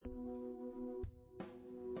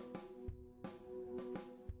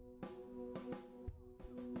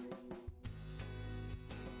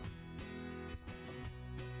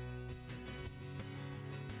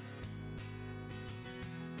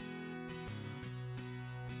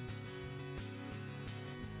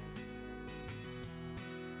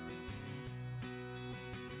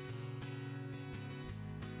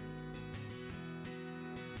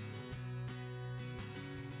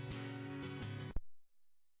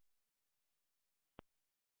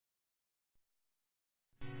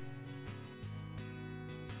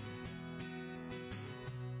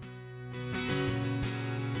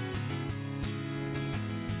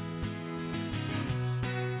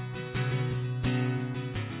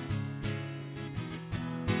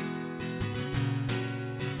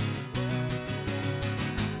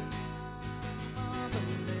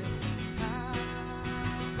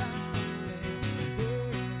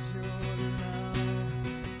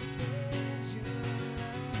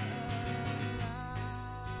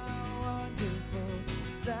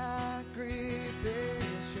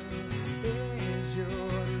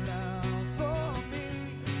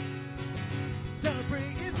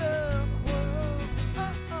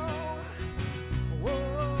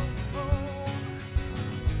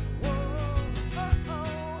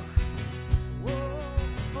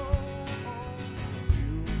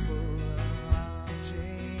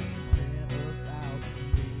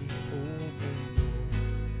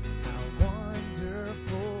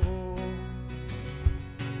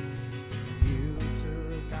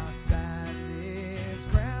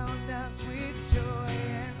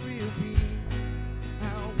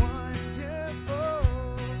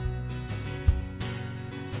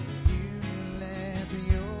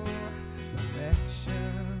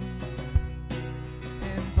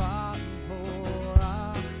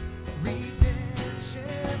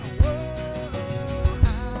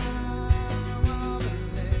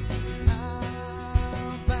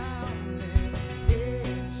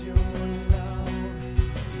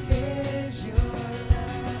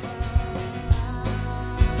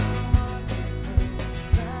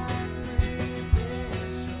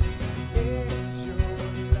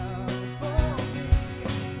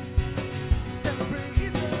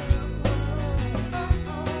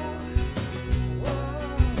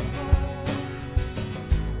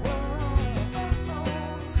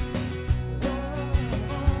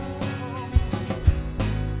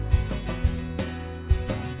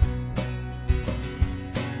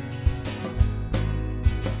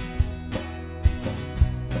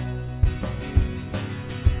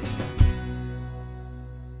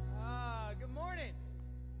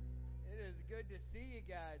to see you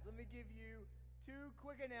guys. Let me give you two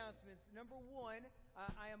quick announcements. Number one,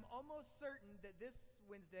 I am almost certain that this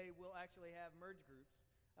Wednesday we'll actually have merge groups.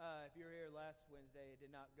 If you were here last Wednesday, it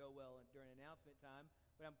did not go well during announcement time.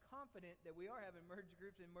 But I'm confident that we are having merge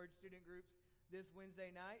groups and merge student groups this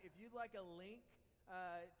Wednesday night. If you'd like a link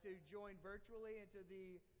to join virtually into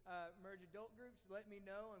the merge adult groups, let me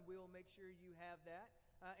know and we will make sure you have that.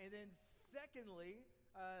 And then secondly,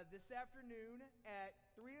 this afternoon at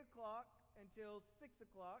 3 o'clock until 6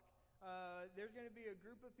 o'clock, there's going to be a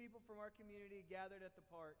group of people from our community gathered at the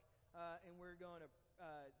park, and we're going to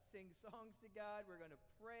sing songs to God. We're going to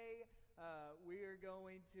pray. We are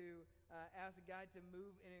going to ask God to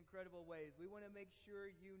move in incredible ways. We want to make sure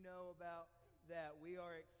you know about that. We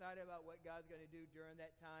are excited about what God's going to do during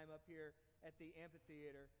that time up here at the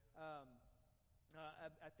amphitheater.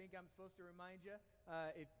 I think I'm supposed to remind you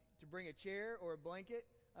to bring a chair or a blanket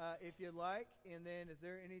if you'd like. And then is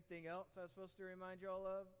there anything else I was supposed to remind you all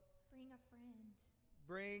of? Bring a friend.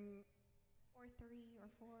 Bring... Or 3 or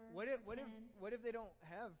 4 What if they don't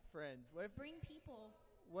have friends? Bring people.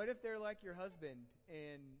 What if they're like your husband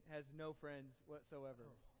and has no friends whatsoever?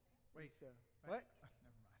 Oh, wait. So, what? Never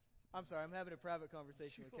mind. I'm sorry. I'm having a private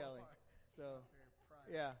conversation with Kelly. Are. So,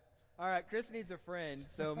 yeah. All right. Chris needs a friend,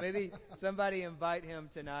 so maybe somebody invite him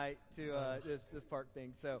tonight to this park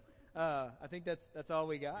thing. So, I think that's all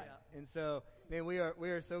we got. Yeah. And so, man, we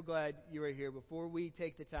are so glad you are here. Before we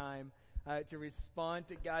take the time to respond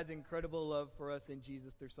to God's incredible love for us in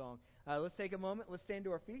Jesus through song, let's take a moment. Let's stand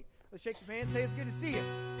to our feet. Let's shake some hands. Say it's good to see you.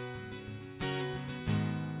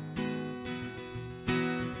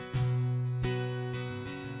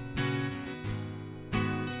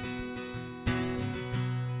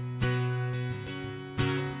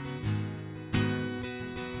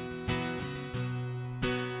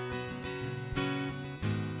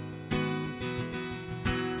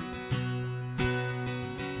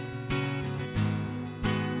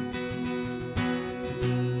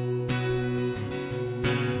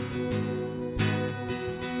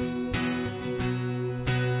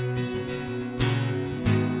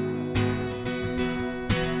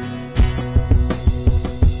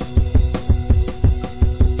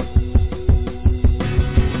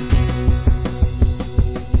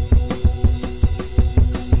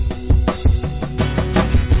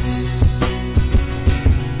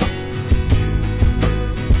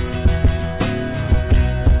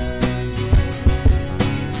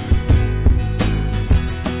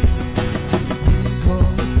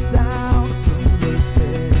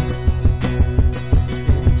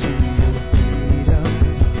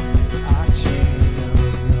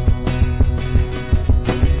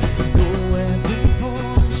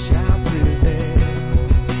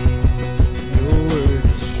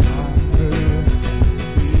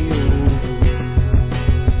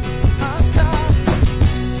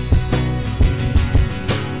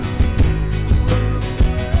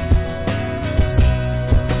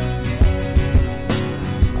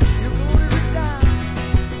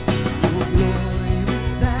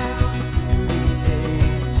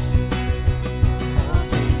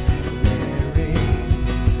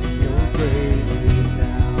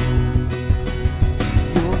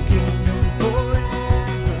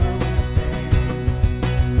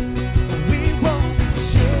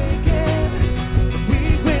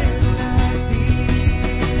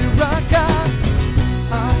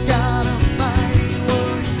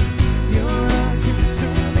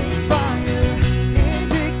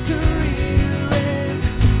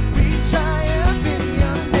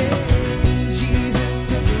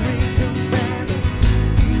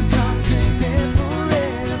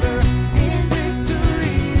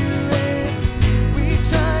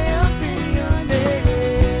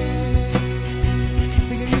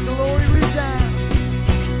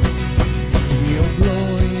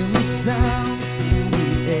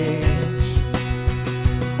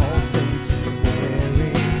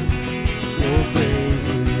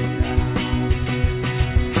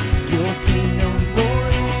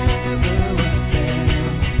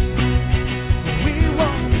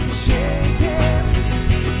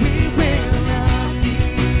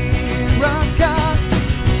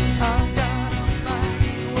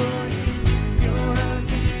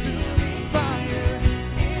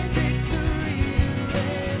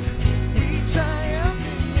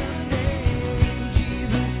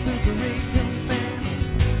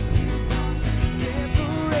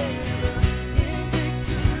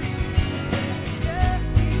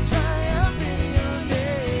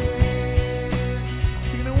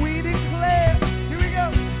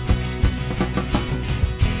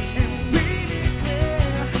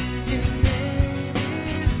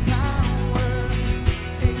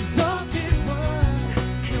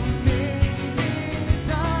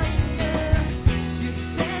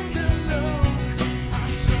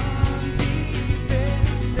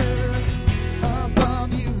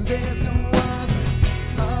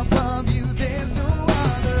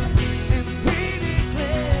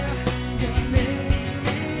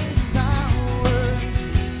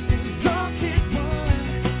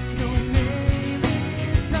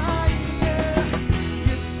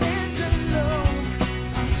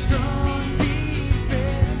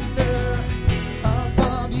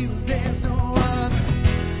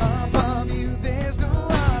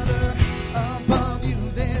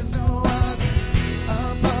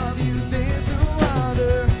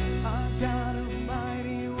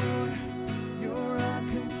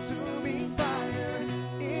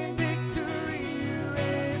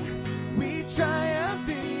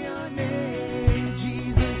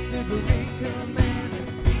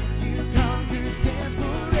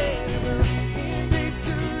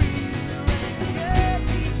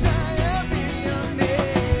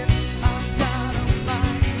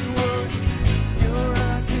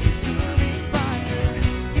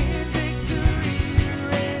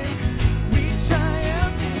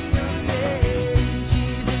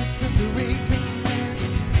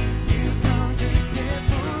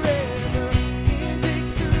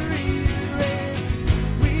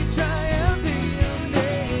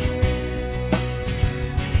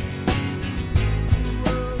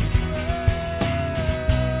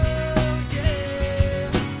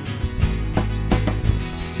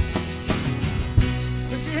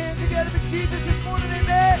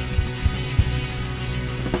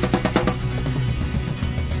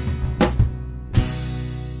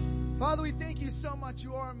 God,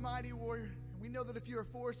 you are a mighty warrior. And we know that if you are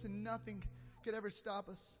for us, and nothing could ever stop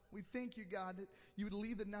us. We thank you, God, that you would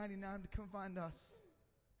leave the 99 to come find us.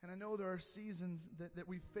 And I know there are seasons that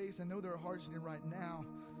we face. I know there are hearts in here right now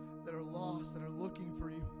that are lost, that are looking for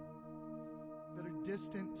you, that are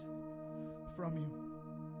distant from you.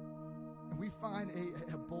 And we find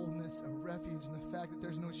a boldness, a refuge in the fact that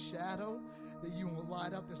there's no shadow that you won't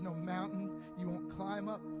light up. There's no mountain you won't climb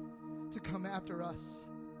up to come after us.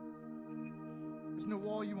 There's no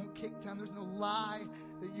wall you won't kick down. There's no lie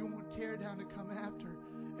that you won't tear down to come after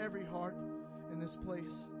every heart in this place.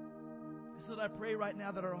 So that I pray right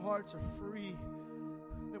now that our hearts are free,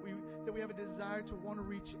 that we have a desire to want to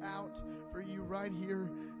reach out for you right here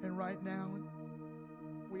and right now.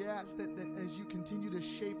 And we ask that as you continue to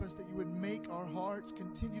shape us, that you would make our hearts,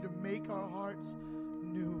 continue to make our hearts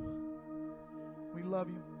new. We love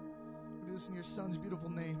you. We do this in your Son's beautiful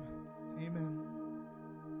name. Amen.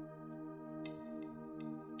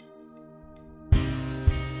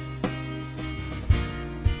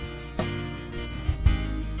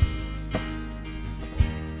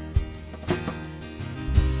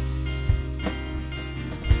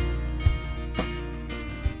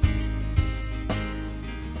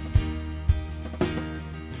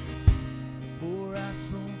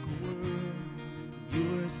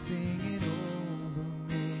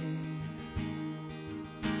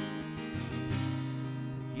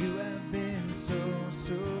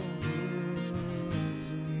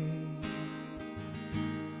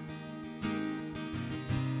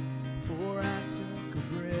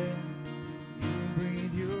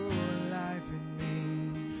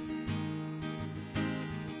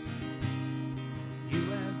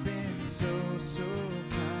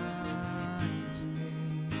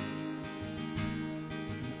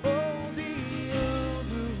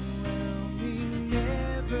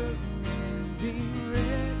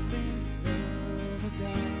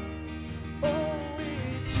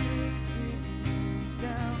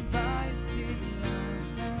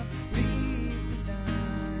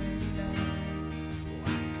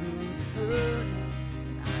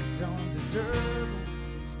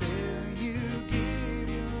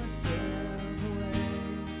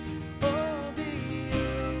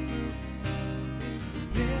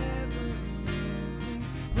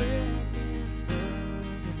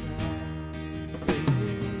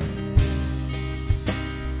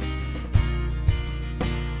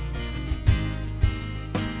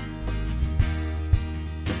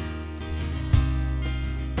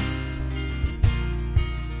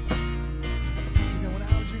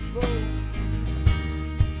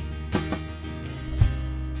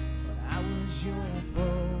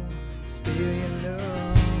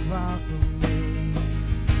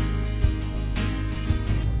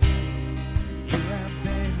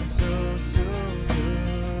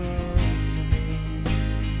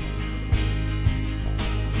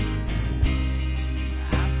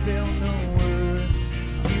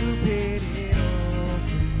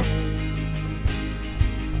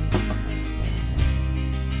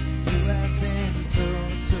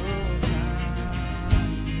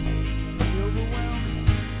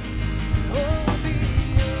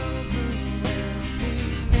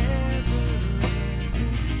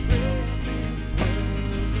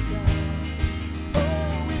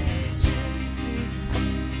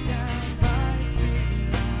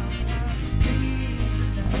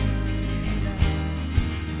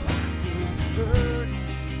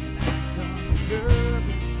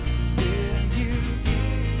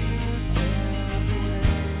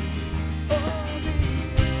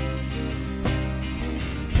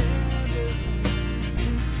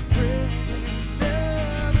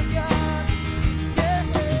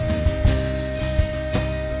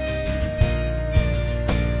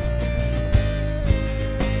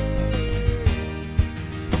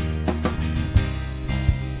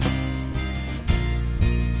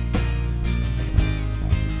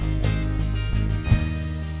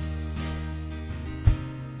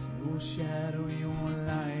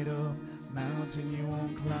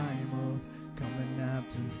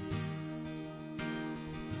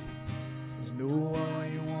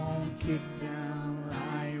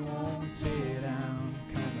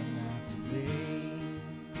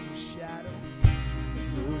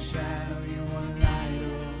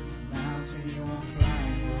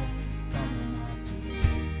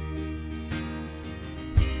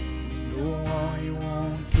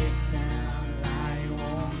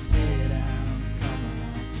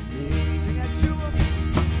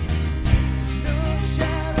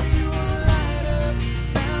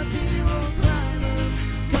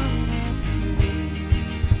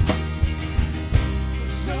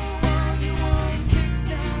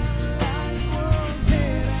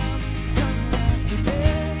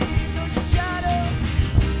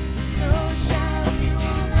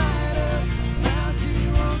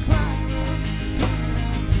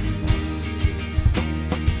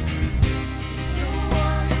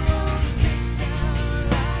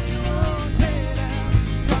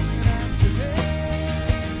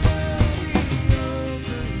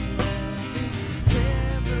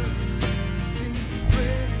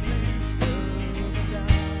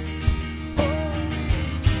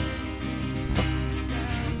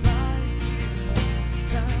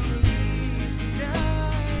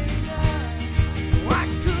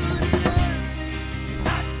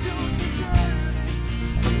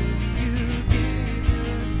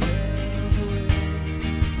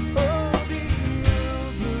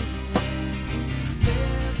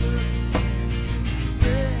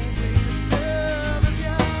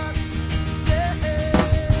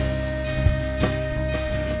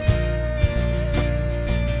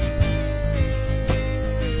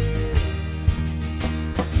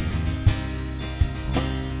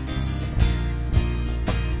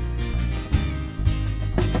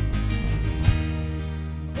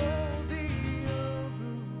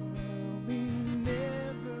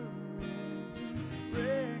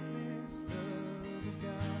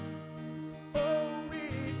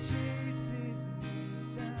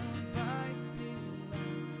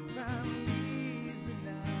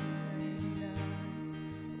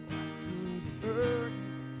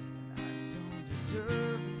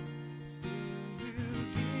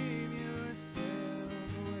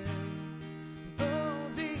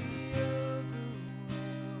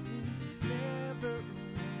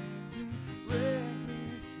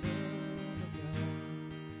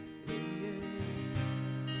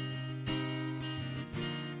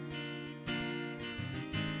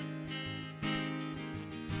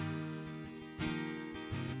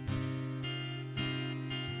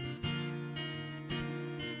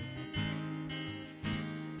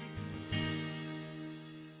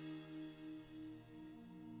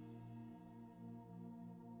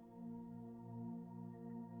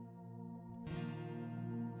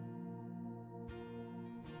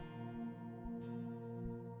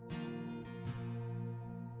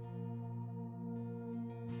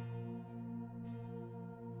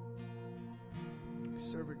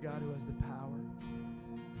 serve a God who has the power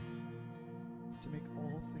to make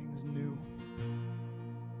all things new.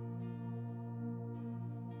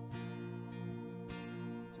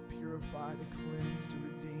 To purify, to cleanse, to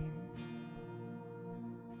redeem.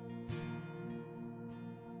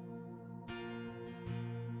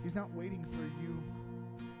 He's not waiting for you.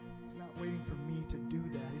 He's not waiting for me to do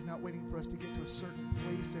that. He's not waiting for us to get to a certain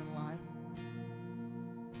place in life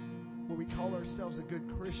where we call ourselves a good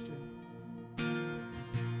Christian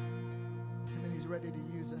and then He's ready to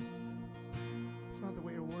use us. It's not the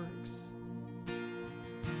way it works.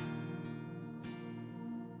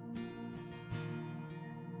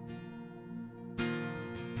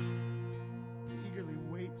 He eagerly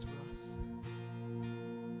waits for us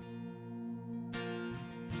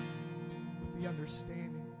with the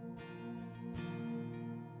understanding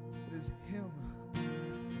that it is Him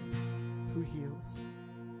who heals.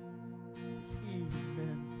 It's He who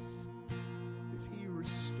mends. It's He who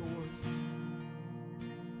restores.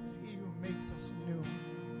 It's He who makes us new.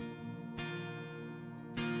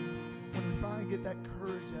 When we finally get that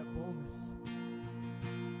courage, that boldness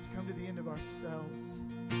to come to the end of ourselves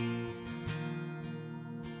and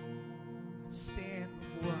stand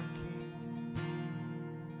before our King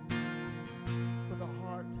with a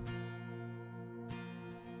heart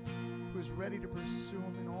who is ready to pursue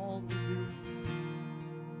Him in all that we do,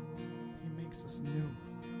 He makes us new.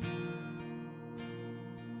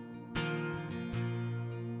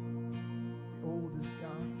 The old is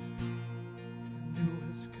gone, the new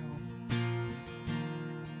has come.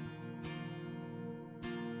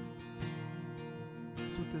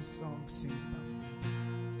 That's what this song sings about.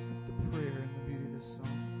 That's the prayer and the beauty of this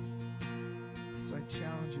song. So I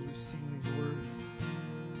challenge you to sing these words,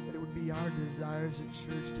 that it would be our desire as a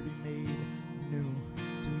church to be made new,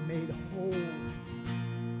 to be made whole in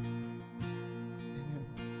Him.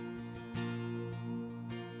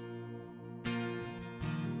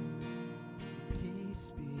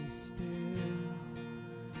 Peace be still,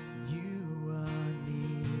 you are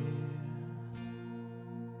near.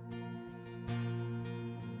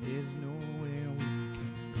 There's nowhere we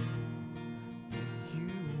can go where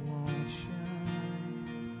you won't shine.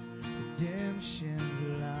 Redemption's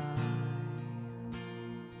light.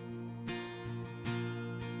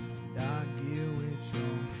 And I give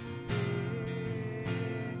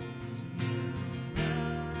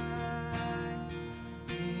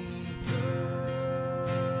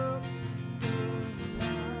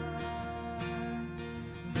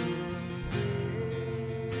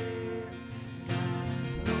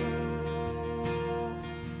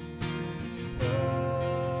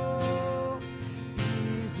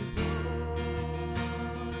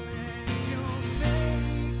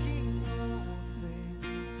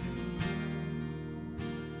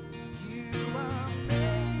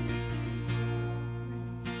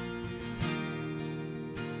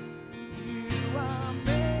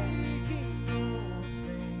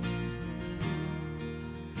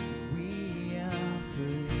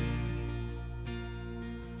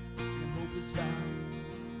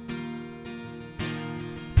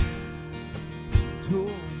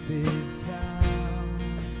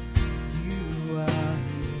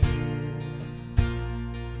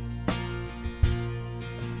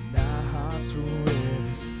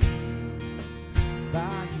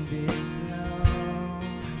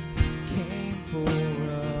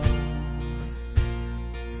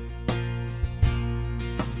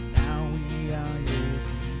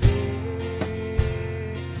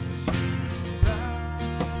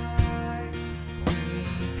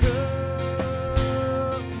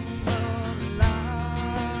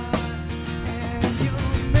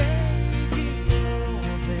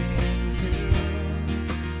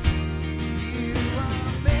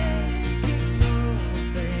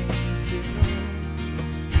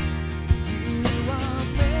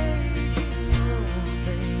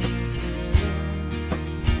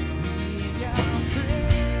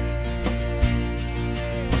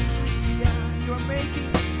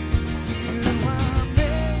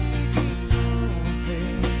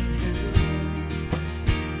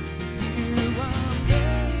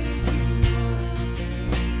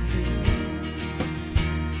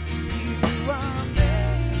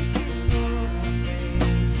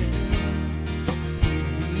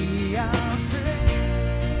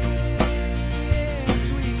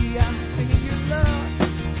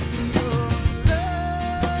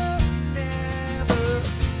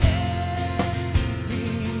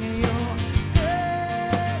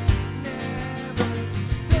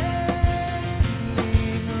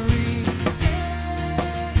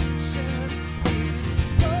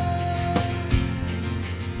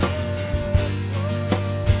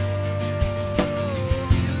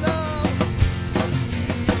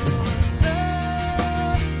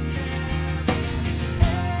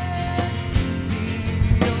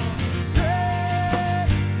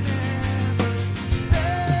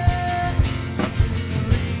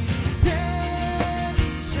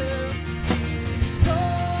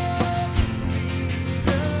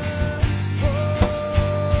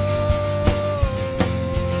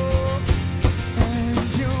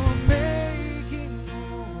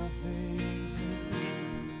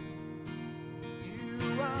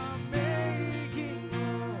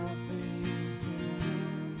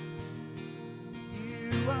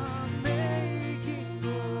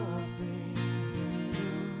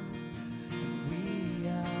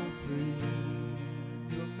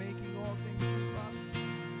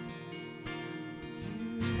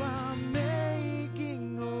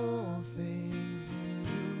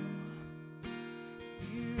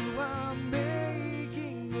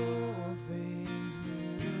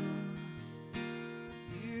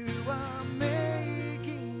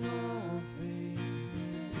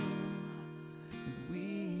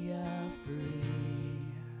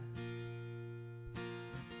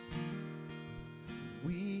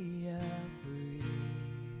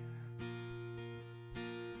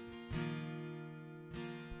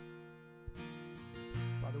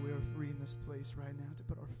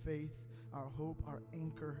faith, our hope, our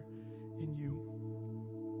anchor in you.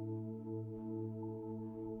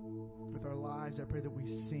 With our lives, I pray that we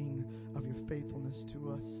sing of your faithfulness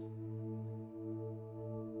to us.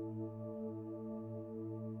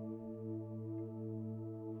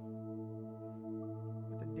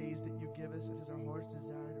 With the days that you give us, it is our heart's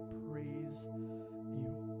desire to praise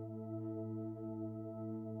you.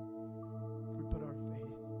 We put our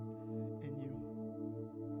faith in you.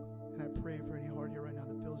 And I pray for any heart here right now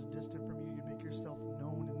that feels distant from you, you'd make yourself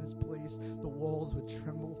known in this place. The walls would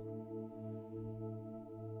tremble.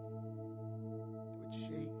 It would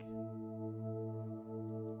shake.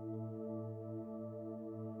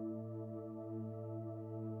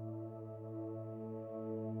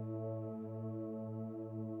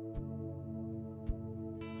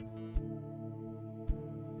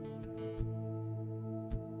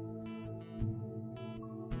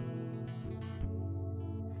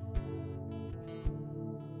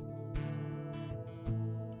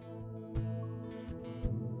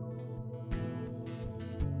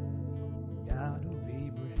 God of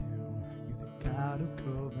Abraham, you're the God of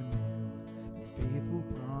covenant, faithful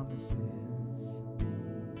promises.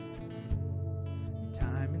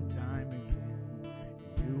 Time and time again,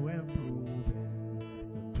 you have proven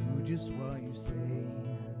you'll do just what you say.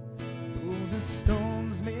 Though the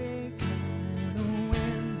storms may come and the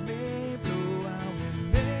winds may blow, I will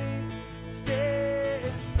remain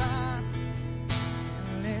steadfast.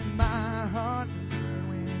 And let my heart learn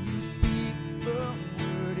when you speak the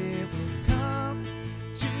word, it will come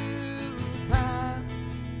to pass.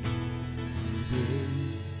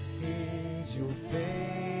 Great is your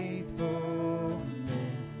faithfulness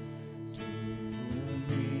to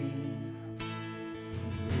me.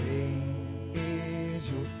 Great is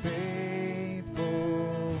your faithfulness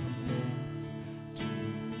to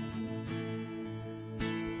me.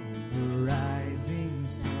 From the rising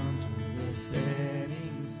sun to the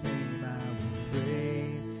setting same, I will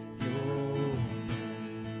praise your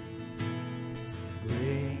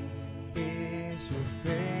name. Great is your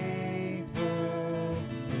faithfulness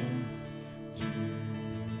to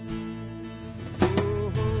me.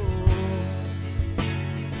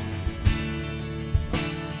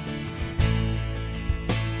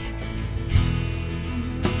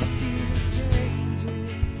 Seasons changing,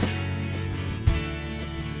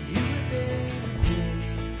 you remain the same.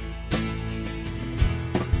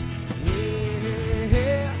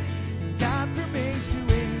 Yeah, God remains to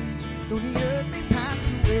age, though the earth may pass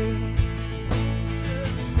away.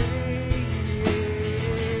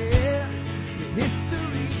 Yeah, your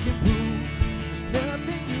history can prove there's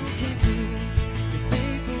nothing you can do. You're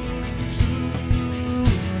faithful and true.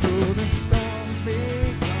 Though the storms may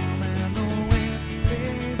come and the wind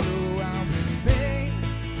may blow, I'll remain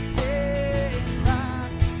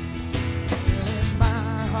steadfast. Let my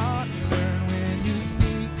heart learn when you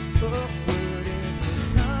speak the word, it will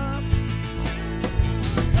come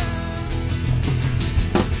to pass.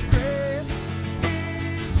 Great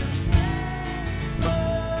is your faithfulness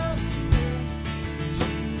to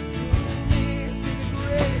me. Sing it,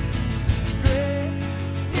 great, great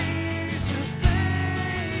is your faithfulness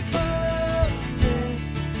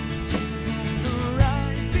to the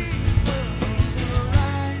rising sun, the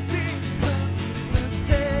rising sun, the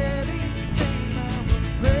setting same. I will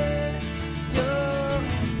praise your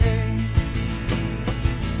name.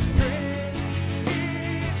 Great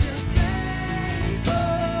is your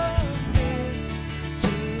faithfulness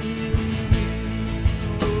to me.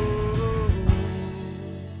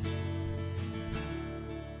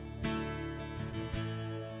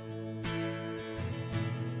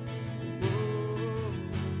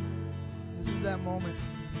 This is that moment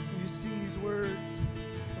when you sing these words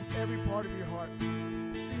from every part of your heart.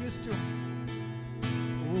 Sing this to Him.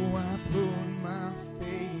 Oh, I put my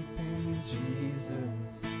faith in Jesus,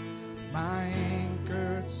 my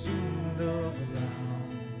anchor to the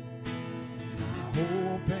ground, my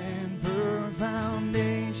hope and firm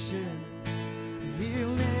foundation.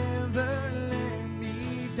 He'll never let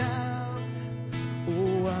me down.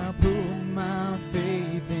 Oh, I put my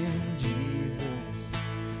faith in Jesus,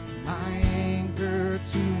 my anchor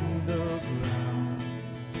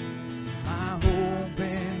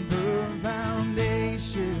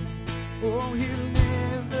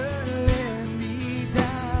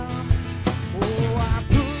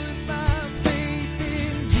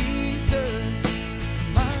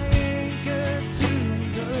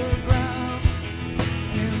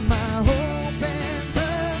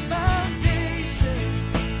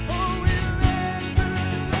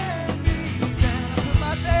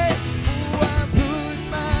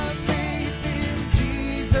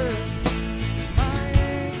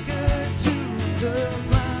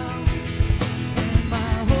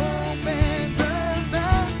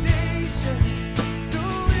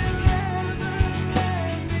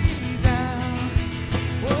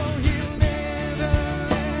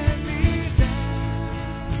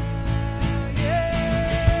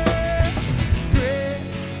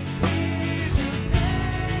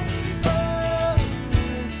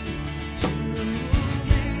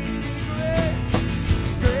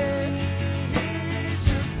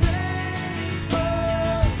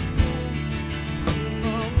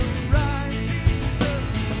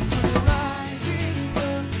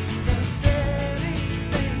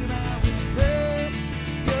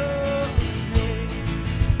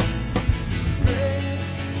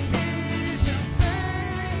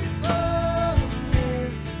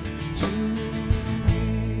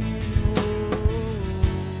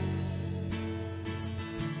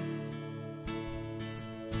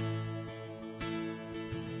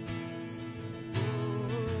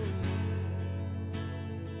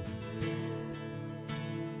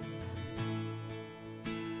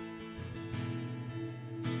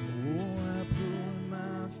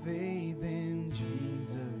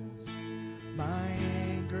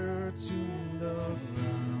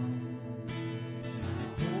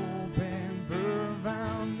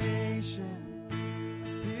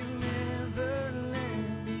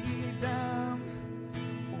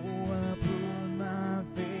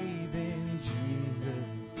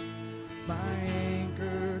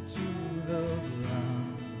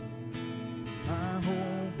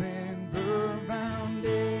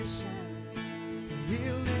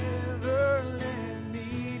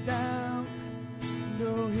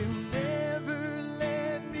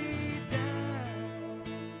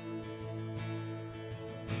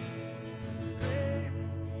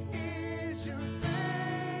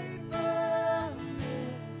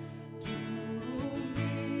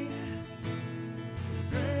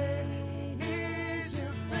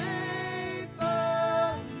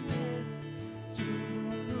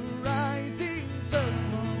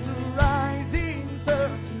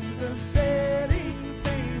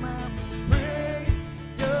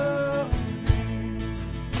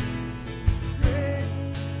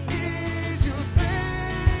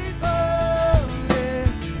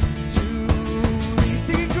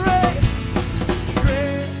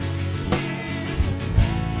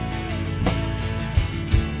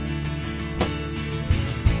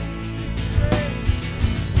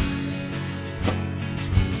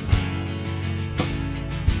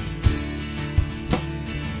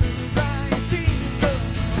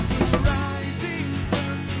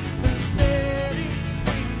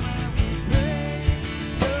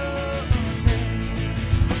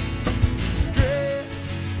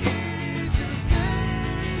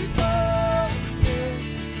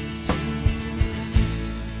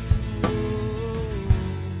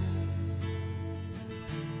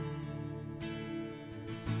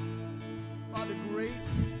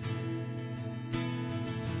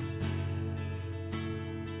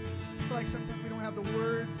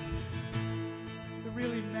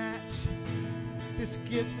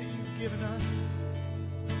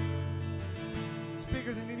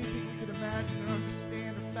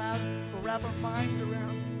wrap our minds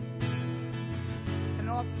around. And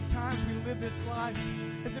oftentimes we live this life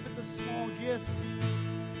as if it's a small gift,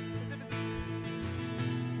 as if it's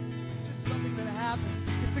just something that happened.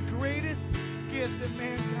 It's the greatest gift that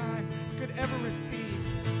mankind could ever receive.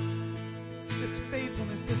 This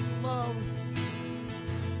faithfulness, this love.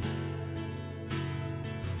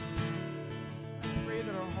 I pray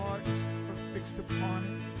that our hearts are fixed upon it.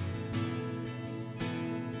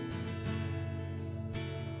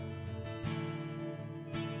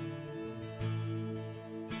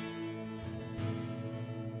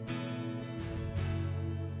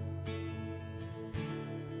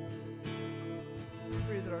 I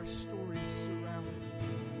pray that our stories surround it.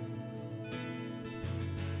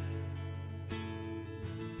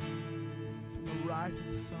 From the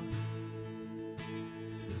rising sun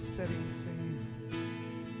to the setting sun, I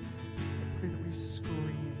pray that we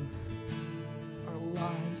scream, our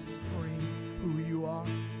lives scream who you are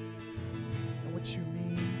and what you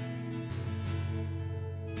mean,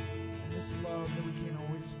 and this love that we can't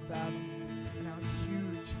always fathom, and how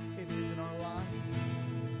huge it is in our lives,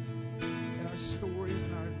 in our stories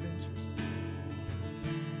and our adventures.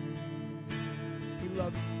 We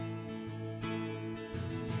love you.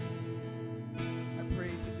 I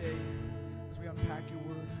pray today as we unpack your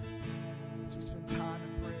word, as we spend time in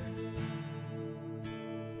prayer,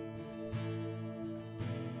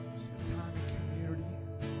 as we spend time in community,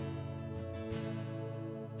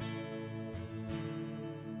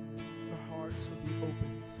 our hearts would be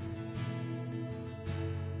opened,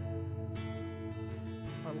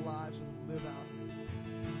 our lives would live out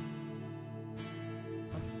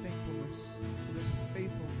our thankfulness for this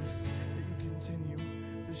faithfulness that you continue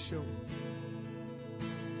to show.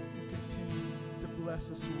 You continue to bless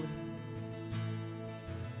us with.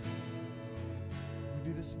 We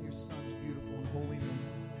do this in your Son's beautiful and holy name.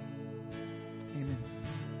 Amen.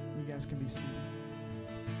 You guys can be seated.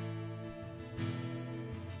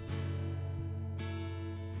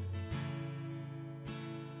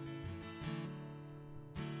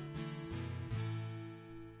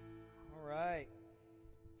 All right.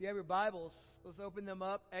 If you have your Bibles, let's open them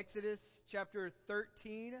up. Exodus chapter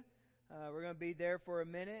 13. We're going to be there for a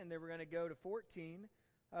minute, and then we're going to go to 14.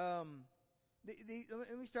 Let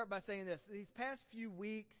me start by saying this. These past few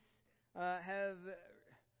weeks have,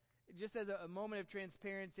 just as a moment of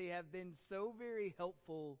transparency, have been so very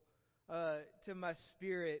helpful to my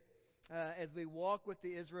spirit as we walk with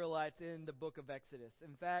the Israelites in the book of Exodus.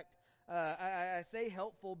 In fact, I say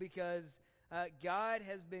helpful because God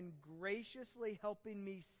has been graciously helping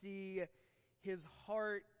me see His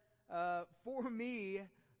heart for me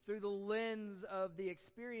through the lens of the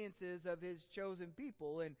experiences of His chosen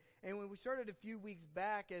people. And when we started a few weeks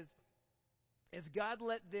back, as God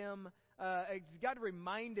let them, as God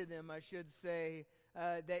reminded them, I should say,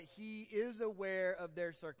 that He is aware of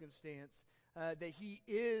their circumstance, that He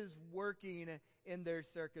is working in their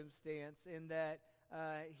circumstance, and that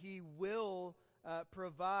He will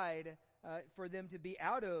provide for them to be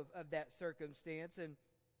out of that circumstance. And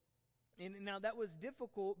now that was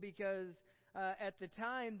difficult because at the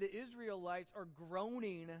time the Israelites are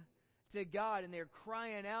groaning to God and they're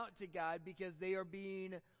crying out to God because they are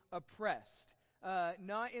being oppressed.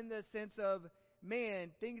 Not in the sense of,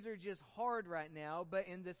 man, things are just hard right now, but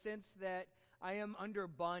in the sense that I am under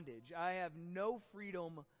bondage. I have no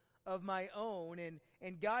freedom of my own.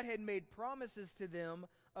 And God had made promises to them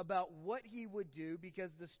about what He would do,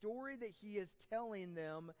 because the story that He is telling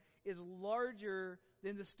them is larger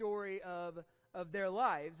than the story of their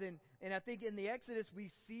lives. And I think in the Exodus we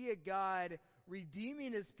see a God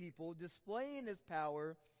redeeming His people, displaying His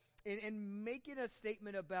power, and making a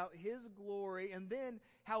statement about His glory, and then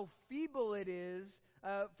how feeble it is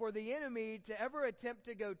for the enemy to ever attempt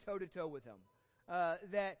to go toe-to-toe with Him.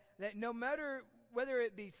 That no matter whether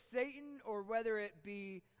it be Satan or whether it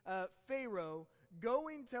be Pharaoh,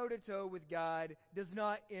 going toe-to-toe with God does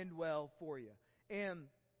not end well for you. And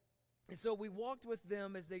so we walked with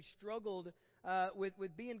them as they struggled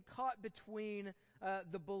with being caught between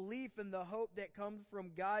the belief and the hope that comes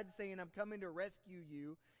from God saying, I'm coming to rescue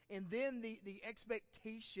you, and then the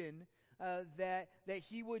expectation that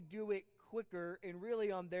He would do it quicker and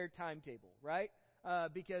really on their timetable, right?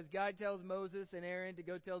 Because God tells Moses and Aaron to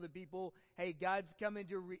go tell the people, hey, God's coming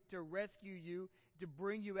to rescue you, to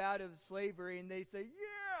bring you out of slavery. And they say,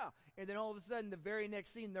 yeah! And then all of a sudden, the very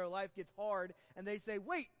next scene, their life gets hard. And they say,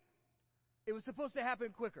 wait, it was supposed to happen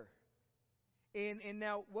quicker. And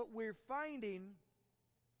now what we're finding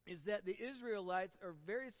is that the Israelites are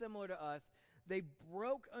very similar to us. They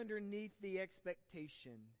broke underneath the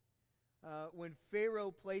expectation when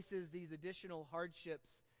Pharaoh places these additional hardships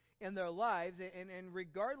in their lives. And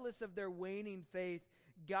regardless of their waning faith,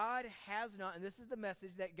 God has not, and this is the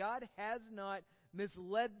message, that God has not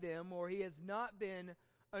misled them, or He has not been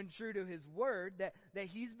untrue to His word, that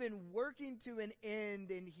He's been working to an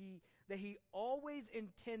end, and that He always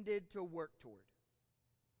intended to work toward.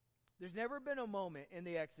 There's never been a moment in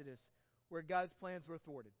the Exodus where God's plans were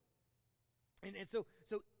thwarted. And so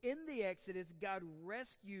in the Exodus, God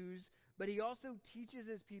rescues, but He also teaches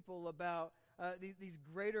His people about these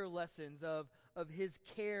greater lessons of His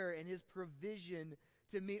care and His provision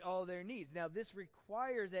to meet all their needs. Now, this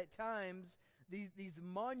requires at times these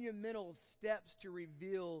monumental steps to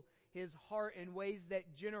reveal His heart in ways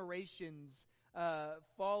that generations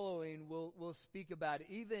following will speak about it,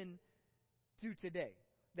 even to today.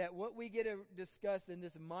 That what we get to discuss in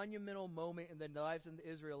this monumental moment in the lives of the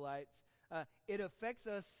Israelites, it affects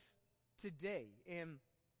us today. And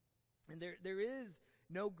there is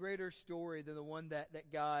no greater story than the one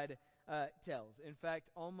that God tells. In fact,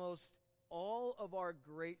 almost all of our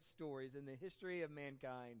great stories in the history of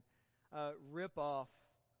mankind rip off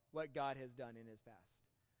what God has done in His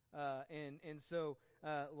past. So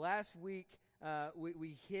last week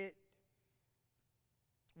we hit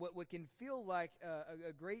what can feel like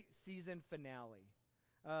a great season finale.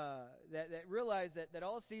 That realize that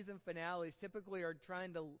all season finales typically are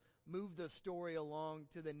trying to move the story along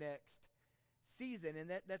to the next season, and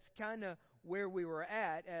that's kind of where we were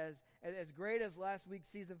at. As great as last week's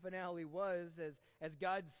season finale was, as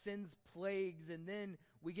God sends plagues, and then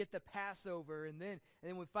we get the Passover, and then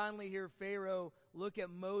we finally hear Pharaoh look at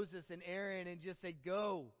Moses and Aaron and just say,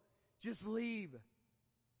 "Go, just leave."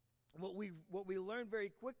 What we learn very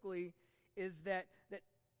quickly is that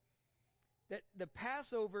the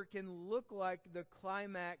Passover can look like the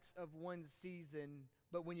climax of one season,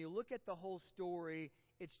 but when you look at the whole story,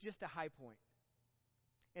 it's just a high point.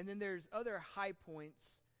 And then there's other high points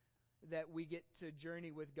that we get to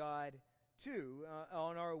journey with God to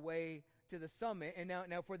on our way to the summit. And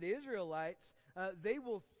now for the Israelites, they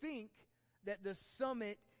will think that the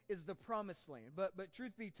summit is the promised land. But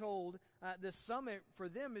truth be told, the summit for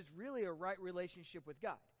them is really a right relationship with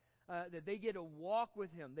God. That they get to walk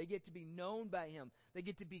with Him. They get to be known by Him. They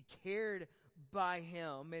get to be cared by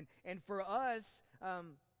Him. And for us,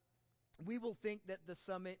 we will think that the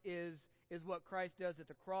summit is what Christ does at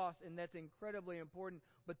the cross, and that's incredibly important.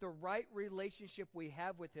 But the right relationship we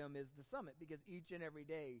have with Him is the summit, because each and every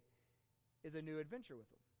day is a new adventure with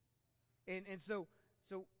Him. And so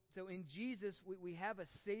in Jesus, we have a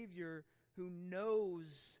Savior who knows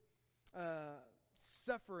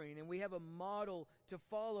suffering, and we have a model to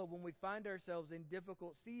follow when we find ourselves in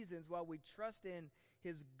difficult seasons, while we trust in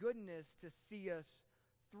His goodness to see us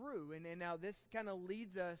through. And now this kind of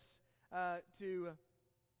leads us to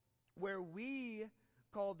where we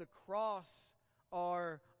call the cross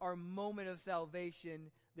our moment of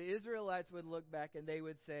salvation. The Israelites would look back and they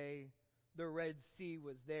would say the Red Sea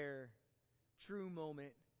was their true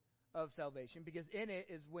moment of salvation, because in it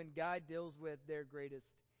is when God deals with their greatest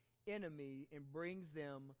enemy and brings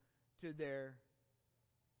them to their,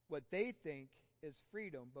 what they think is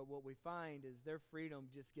freedom. But what we find is their freedom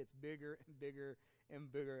just gets bigger and bigger and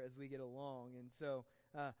bigger as we get along. And so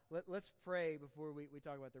let's pray before we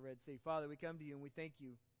talk about the Red Sea. Father, we come to You and we thank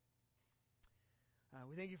You.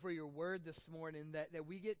 We thank You for Your word this morning, that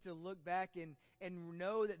we get to look back and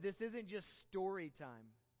know that this isn't just story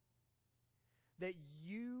time. That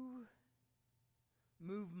You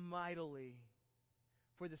move mightily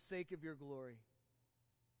for the sake of Your glory.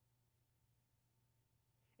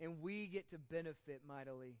 And we get to benefit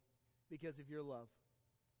mightily because of Your love.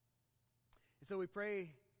 And so we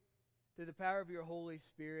pray through the power of Your Holy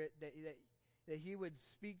Spirit that He would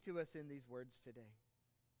speak to us in these words today.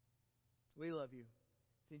 We love You.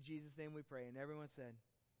 It's in Jesus' name we pray. And everyone said,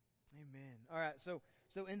 amen. All right, so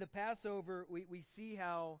in the Passover, we see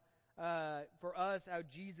how, for us, how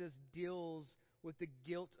Jesus deals with the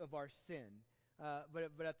guilt of our sin.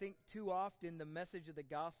 But I think too often the message of the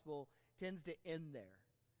gospel tends to end there.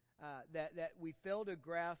 That we fail to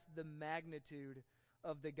grasp the magnitude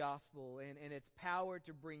of the gospel and its power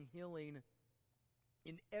to bring healing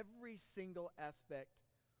in every single aspect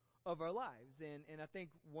of our lives. And I think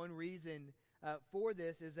one reason for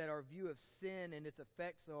this is that our view of sin and its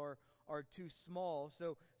effects are too small.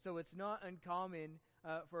 So it's not uncommon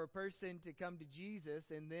for a person to come to Jesus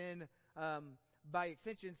and then by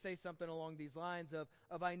extension say something along these lines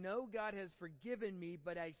of I know God has forgiven me,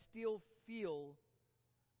 but I still feel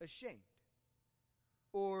ashamed.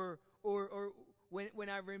 Or when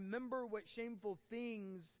I remember what shameful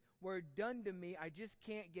things were done to me, I just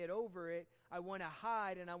can't get over it. I want to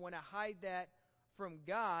hide, and I want to hide that from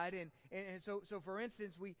God. And so for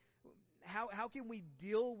instance, how can we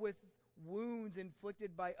deal with wounds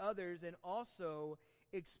inflicted by others and also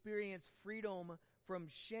experience freedom from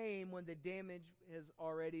shame when the damage has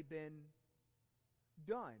already been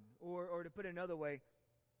done? Or to put it another way,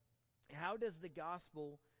 how does the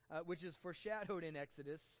gospel, which is foreshadowed in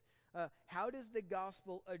Exodus, how does the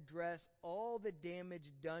gospel address all the damage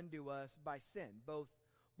done to us by sin,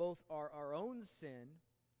 both our own sin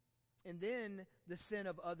and then the sin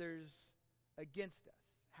of others against us?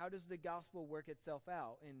 How does the gospel work itself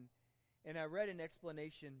out? And I read an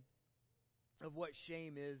explanation of what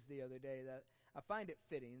shame is the other day that I find it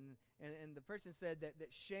fitting. And the person said that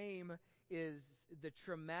shame is the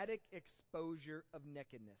traumatic exposure of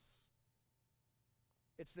nakedness.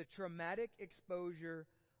 It's the traumatic exposure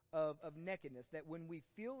of nakedness. That when we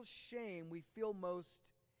feel shame, we feel most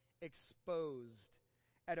exposed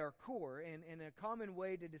at our core. And a common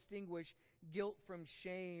way to distinguish guilt from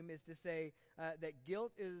shame is to say that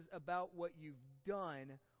guilt is about what you've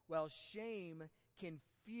done, while shame can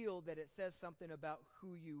feel that it says something about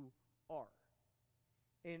who you are.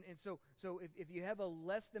 And so if you have a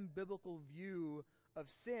less than biblical view of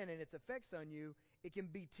sin and its effects on you, it can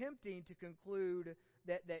be tempting to conclude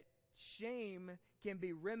that shame can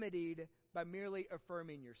be remedied by merely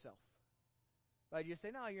affirming yourself. By just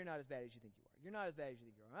saying, no, you're not as bad as you think you are. You're not as bad as you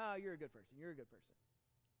think you are. Oh, you're a good person. You're a good person.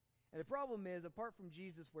 And the problem is, apart from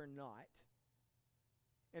Jesus, we're not.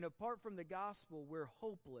 And apart from the gospel, we're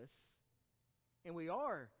hopeless. And we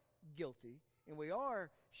are guilty. And we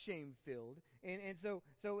are shame-filled. And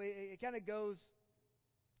so it kind of goes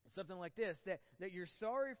something like this, that you're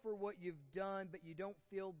sorry for what you've done, but you don't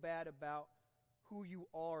feel bad about who you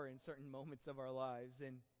are in certain moments of our lives.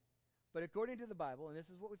 But according to the Bible, and this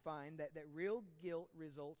is what we find, that real guilt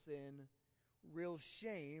results in real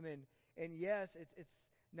shame. And yes, it's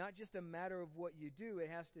not just a matter of what you do. It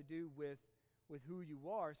has to do with who you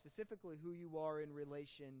are, specifically who you are in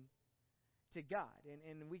relation to God.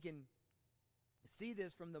 And we can see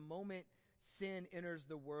this from the moment sin enters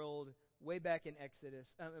the world way back in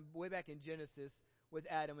Genesis with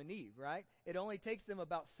Adam and Eve, right? It only takes them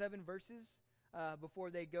about 7 verses before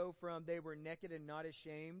they go from they were naked and not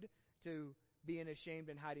ashamed to being ashamed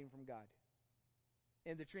and hiding from God.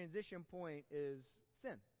 And the transition point is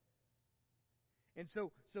sin. And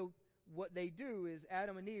so what they do is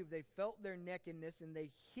Adam and Eve, they felt their nakedness and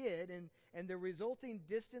they hid, and the resulting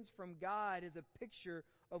distance from God is a picture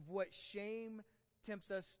of what shame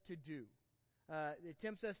tempts us to do. It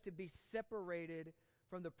tempts us to be separated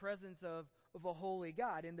from the presence of a holy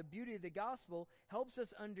God. And the beauty of the gospel helps us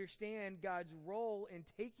understand God's role in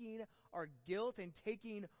taking our guilt and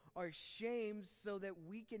taking our shame so that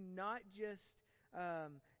we can not just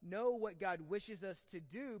know what God wishes us to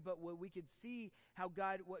do, but what we could see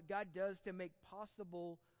what God does to make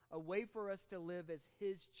possible a way for us to live as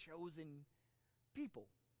His chosen people.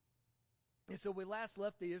 And so we last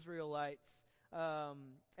left the Israelites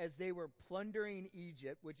as they were plundering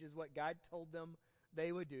Egypt, which is what God told them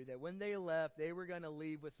they would do. That when they left, they were going to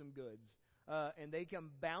leave with some goods. And they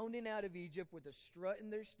come bounding out of Egypt with a strut in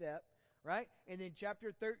their step, right? And then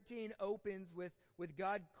chapter 13 opens with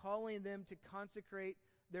God calling them to consecrate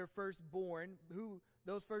their firstborn, who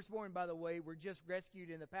those firstborn, by the way, were just rescued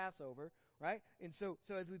in the Passover, right? And so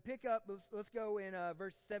as we pick up, let's go in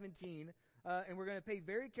verse 17, and we're going to pay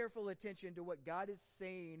very careful attention to what God is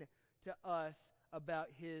saying to us about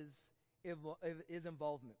His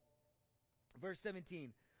involvement. Verse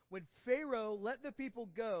 17, when Pharaoh let the people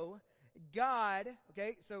go, God,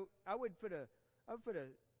 okay, so I would put a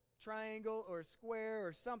triangle or a square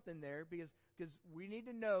or something there because we need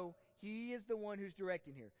to know He is the one who's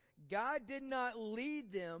directing here. God did not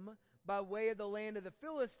lead them by way of the land of the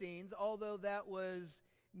Philistines, although that was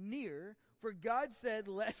near. For God said,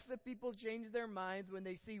 lest the people change their minds when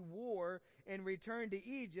they see war and return to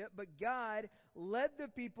Egypt. But God led the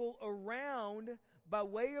people around by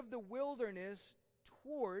way of the wilderness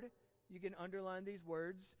toward, you can underline these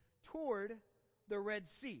words, toward the Red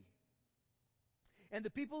Sea. And the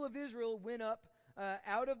people of Israel went up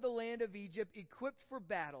out of the land of Egypt equipped for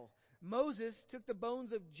battle. Moses took the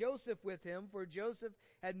bones of Joseph with him, for Joseph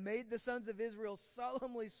had made the sons of Israel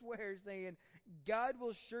solemnly swear, saying, God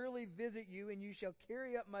will surely visit you, and you shall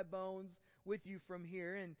carry up my bones with you from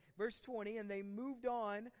here. And verse 20, and they moved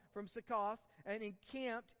on from Succoth and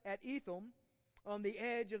encamped at Etham on the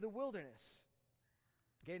edge of the wilderness.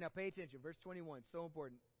 Okay, now pay attention. Verse 21, so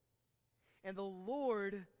important. And the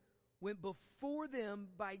Lord went before them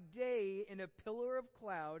by day in a pillar of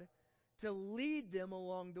cloud to lead them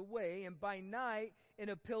along the way, and by night in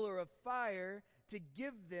a pillar of fire to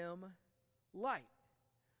give them light,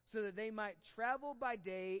 so that they might travel by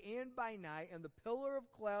day and by night, and the pillar of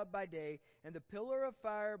cloud by day and the pillar of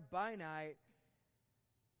fire by night,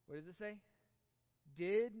 what does it say?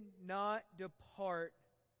 Did not depart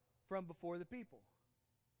from before the people.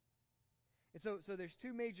 And so there's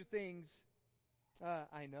two major things.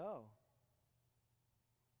 I know.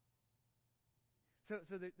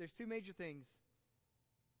 There's two major things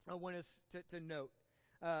I want us to note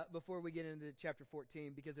before we get into chapter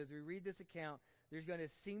 14, because as we read this account, there's going to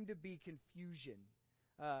seem to be confusion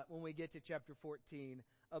when we get to chapter 14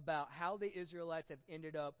 about how the Israelites have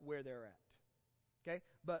ended up where they're at. Okay?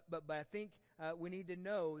 But I think we need to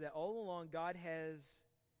know that all along God has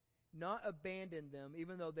not abandoned them,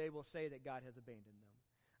 even though they will say that God has abandoned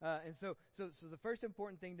them. And so the first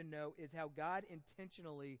important thing to know is how God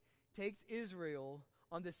intentionally takes Israel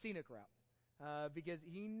on the scenic route, because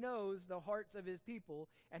He knows the hearts of His people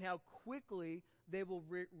and how quickly they will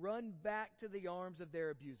run back to the arms of their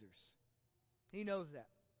abusers. He knows that.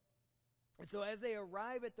 And so as they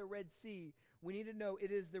arrive at the Red Sea, we need to know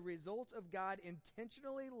it is the result of God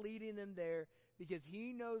intentionally leading them there because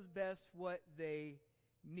He knows best what they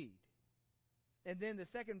need. And then the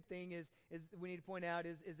second thing is we need to point out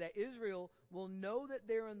is that Israel will know that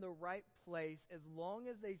they're in the right place as long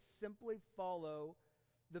as they simply follow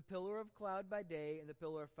the pillar of cloud by day and the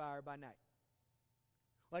pillar of fire by night.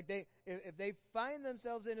 Like if they find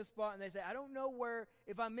themselves in a spot and they say, I don't know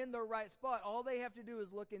if I'm in the right spot, all they have to do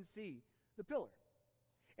is look and see the pillar.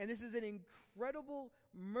 And this is an incredible,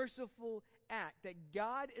 merciful act that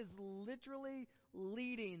God is literally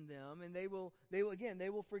leading them, and they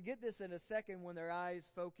will forget this in a second when their eyes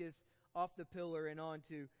focus off the pillar and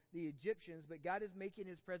onto the Egyptians, but God is making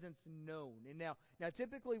His presence known. And now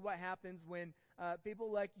typically what happens when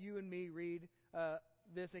people like you and me read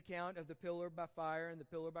this account of the pillar by fire and the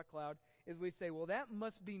pillar by cloud is we say, well, that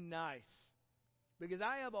must be nice, because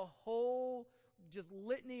I have a whole just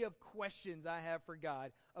litany of questions I have for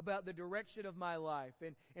God about the direction of my life.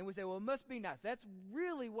 And we say, well, it must be nice. That's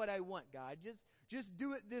really what I want, God. Just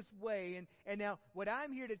do it this way. And now what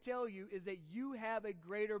I'm here to tell you is that you have a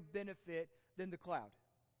greater benefit than the cloud.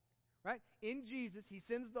 Right? In Jesus, He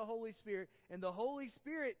sends the Holy Spirit, and the Holy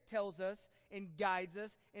Spirit tells us and guides us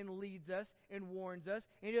and leads us and warns us.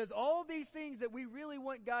 And He does all these things that we really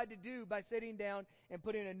want God to do by sitting down and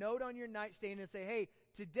putting a note on your nightstand and say, hey,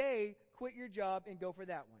 today, quit your job and go for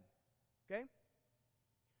that one. Okay?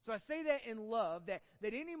 So I say that in love, that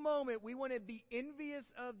any moment we want to be envious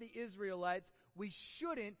of the Israelites, we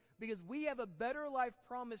shouldn't, because we have a better life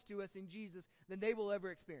promised to us in Jesus than they will ever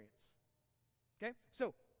experience. Okay?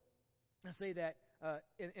 So I say that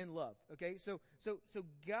in love. Okay? So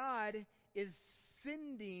God is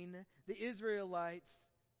sending the Israelites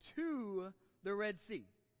to the Red Sea.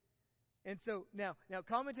 And so now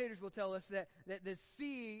commentators will tell us that the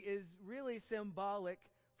sea is really symbolic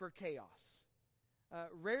for chaos.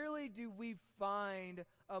 Rarely do we find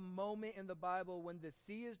a moment in the Bible when the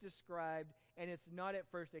sea is described and it's not at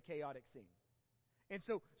first a chaotic scene. And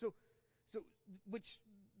so which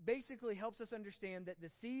basically helps us understand that the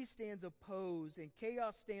sea stands opposed and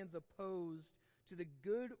chaos stands opposed to the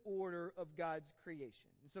good order of God's creation.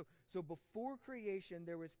 So before creation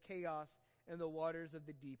there was chaos in the waters of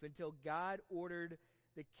the deep until God ordered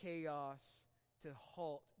the chaos to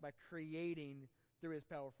halt by creating through His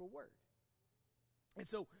powerful word. And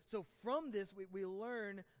so from this we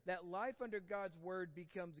learn that life under God's word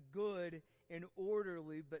becomes good and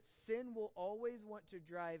orderly, but sin will always want to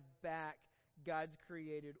drive back God's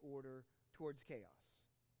created order towards chaos.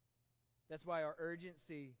 That's why our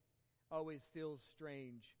urgency always feels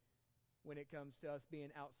strange when it comes to us being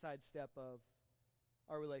outside step of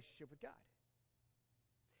our relationship with God.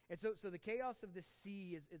 And so the chaos of the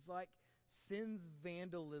sea is like sin's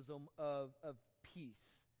vandalism of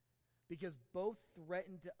peace, because both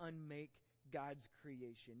threaten to unmake God's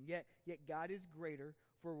creation. Yet God is greater,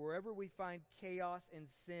 for wherever we find chaos and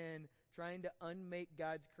sin trying to unmake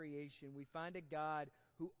God's creation, we find a God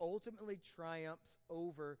who ultimately triumphs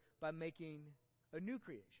over by making a new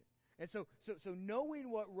creation. And so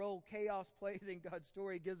knowing what role chaos plays in God's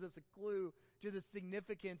story gives us a clue to the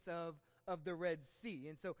significance of the Red Sea.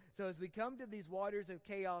 And so as we come to these waters of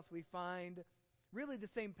chaos, we find really the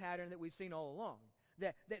same pattern that we've seen all along.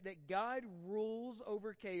 That God rules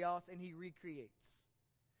over chaos and He recreates.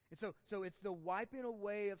 And so it's the wiping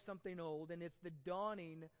away of something old, and it's the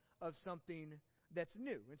dawning of something that's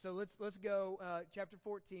new. And so let's go chapter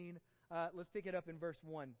 14. Let's pick it up in verse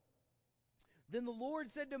 1. Then the Lord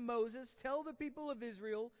said to Moses, "Tell the people of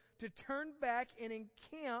Israel to turn back and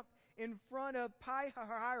encamp in front of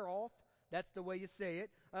Pi-hahiroth," that's the way you say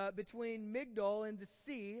it, between Migdol and the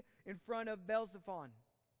sea, in front of Baal-zephon.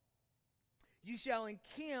 You shall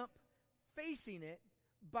encamp facing it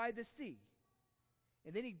by the sea.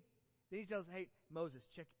 And then he tells, hey, Moses,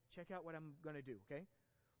 check out what I'm going to do, okay?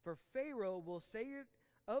 For Pharaoh will say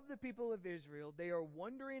of the people of Israel, they are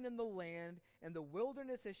wandering in the land, and the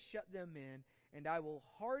wilderness has shut them in. And I will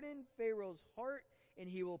harden Pharaoh's heart, and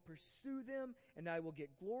he will pursue them, and I will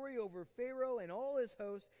get glory over Pharaoh and all his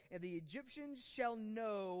hosts, and the Egyptians shall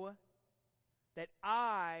know that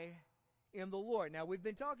I am the Lord. Now, we've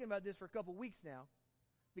been talking about this for a couple weeks now,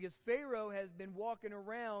 because Pharaoh has been walking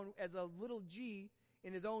around as a little g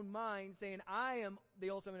in his own mind, saying, I am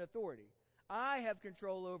the ultimate authority. I have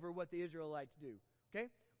control over what the Israelites do. Okay?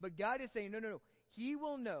 But God is saying, no. He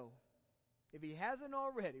will know, if he hasn't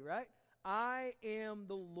already, right? I am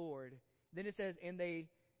the Lord. Then it says, and they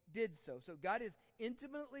did so. So God is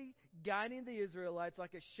intimately guiding the Israelites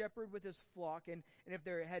like a shepherd with his flock. And if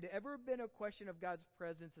there had ever been a question of God's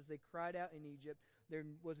presence as they cried out in Egypt, there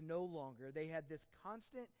was no longer. They had this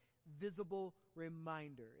constant, visible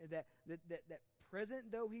reminder that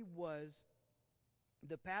present though he was,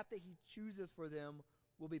 the path that he chooses for them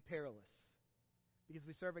will be perilous. Because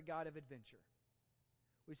we serve a God of adventure.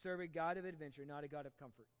 We serve a God of adventure, not a God of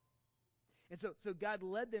comfort. And so God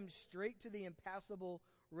led them straight to the impassable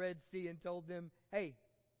Red Sea and told them, hey,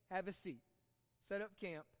 have a seat. Set up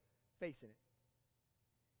camp, facing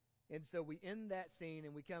it. And so we end that scene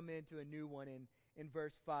and we come into a new one in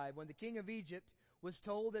verse 5. When the king of Egypt was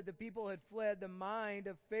told that the people had fled, the mind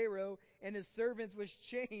of Pharaoh and his servants was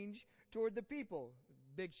changed toward the people.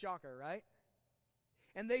 Big shocker, right?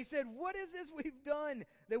 And they said, what is this we've done,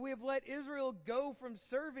 that we have let Israel go from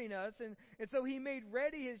serving us? And so he made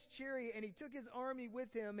ready his chariot, and he took his army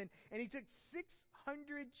with him, and he took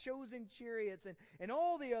 600 chosen chariots, and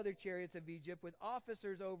all the other chariots of Egypt, with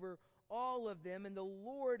officers over all of them. And the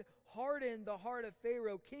Lord hardened the heart of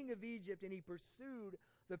Pharaoh, king of Egypt, and he pursued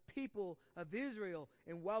the people of Israel.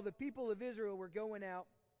 And while the people of Israel were going out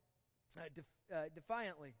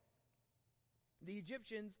defiantly, the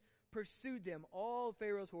Egyptians pursued them, all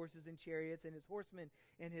Pharaoh's horses and chariots, and his horsemen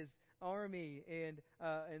and his army, and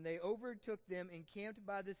they overtook them, encamped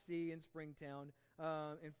by the sea in Springtown,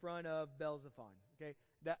 in front of Belzephon. Okay,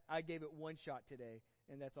 that I gave it one shot today,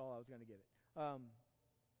 and that's all I was going to give it.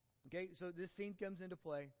 Okay, so this scene comes into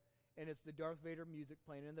play, and it's the Darth Vader music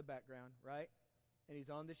playing in the background, right? And he's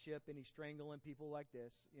on the ship, and he's strangling people like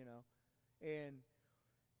this, and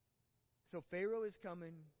so Pharaoh is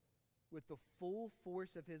coming with the full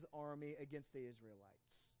force of his army against the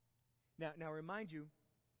Israelites. Now remind you,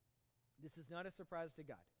 this is not a surprise to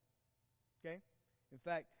God. Okay? In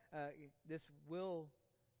fact, this will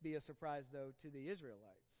be a surprise, though, to the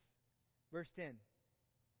Israelites. Verse 10.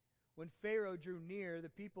 When Pharaoh drew near, the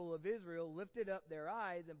people of Israel lifted up their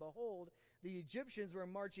eyes, and behold, the Egyptians were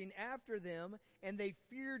marching after them, and they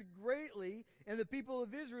feared greatly, and the people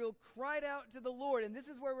of Israel cried out to the Lord. And this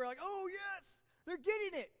is where we're like, oh yes, they're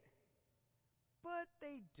getting it. But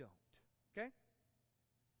they don't. Okay?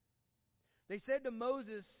 They said to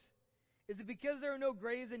Moses, is it because there are no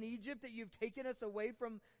graves in Egypt that you've taken us away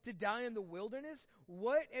from to die in the wilderness?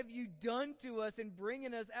 What have you done to us in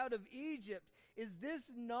bringing us out of Egypt? Is this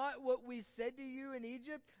not what we said to you in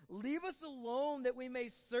Egypt? Leave us alone that we may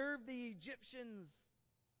serve the Egyptians.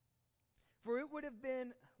 For it would have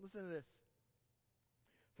been, listen to this,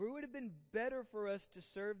 for it would have been better for us to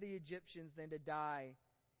serve the Egyptians than to die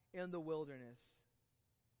in the wilderness.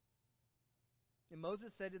 And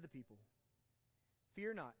Moses said to the people,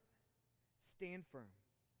 fear not, stand firm,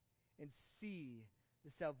 and see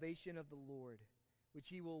the salvation of the Lord, which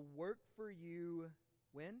he will work for you,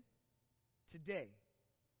 when? Today.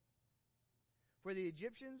 For the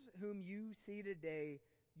Egyptians whom you see today,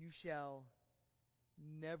 you shall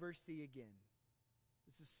never see again.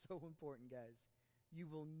 This is so important, guys. You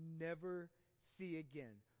will never see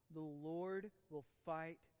again. The Lord will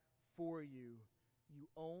fight for you. You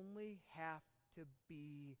only have to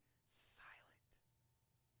be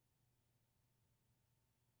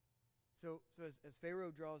silent. So as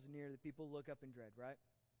Pharaoh draws near, the people look up in dread, right?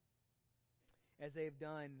 As they've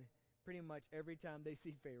done pretty much every time they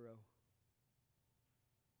see Pharaoh.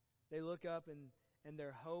 They look up and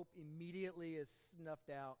their hope immediately is snuffed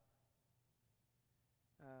out.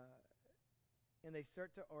 And they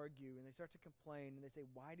start to argue, and they start to complain, and they say,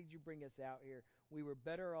 why did you bring us out here? We were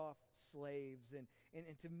better off slaves. And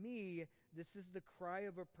to me, this is the cry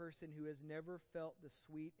of a person who has never felt the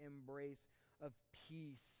sweet embrace of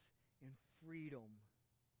peace and freedom.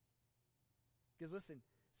 Because listen,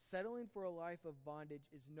 settling for a life of bondage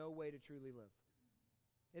is no way to truly live.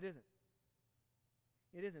 It isn't.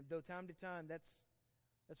 It isn't. Though time to time,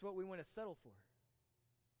 that's what we want to settle for.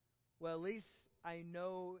 Well, at least I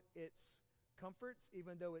know it's comforts,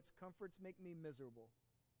 even though its comforts make me miserable.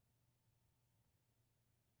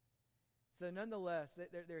 So nonetheless,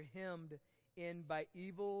 they're hemmed in by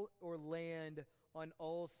evil or land on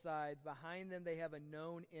all sides. Behind them they have a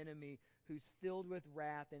known enemy who's filled with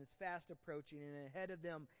wrath and is fast approaching. And ahead of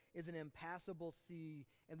them is an impassable sea.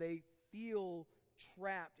 And they feel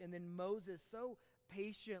trapped. And then Moses so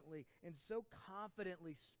patiently and so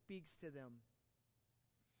confidently speaks to them.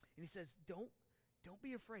 And he says, don't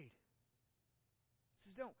be afraid.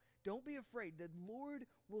 He says, don't be afraid. The Lord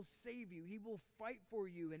will save you. He will fight for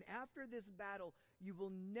you. And after this battle, you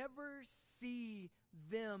will never see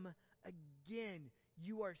them again.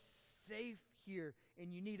 You are safe here.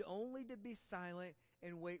 And you need only to be silent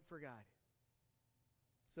and wait for God.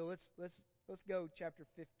 So let's go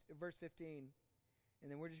verse 15.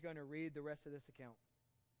 And then we're just going to read the rest of this account.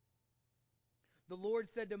 The Lord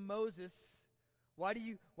said to Moses, Why do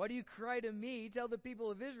you cry to me? Tell the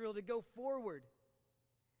people of Israel to go forward.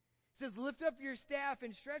 It says, lift up your staff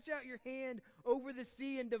and stretch out your hand over the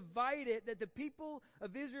sea and divide it, that the people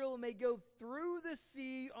of Israel may go through the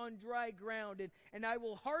sea on dry ground. And I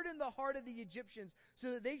will harden the heart of the Egyptians,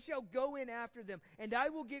 so that they shall go in after them. And I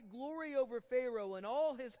will get glory over Pharaoh and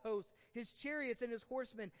all his hosts, his chariots and his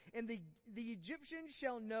horsemen. And the Egyptians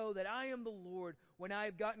shall know that I am the Lord, when I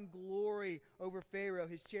have gotten glory over Pharaoh,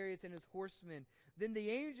 his chariots and his horsemen. Then the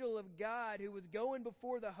angel of God, who was going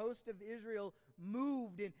before the host of Israel,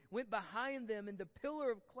 moved and went behind them, and the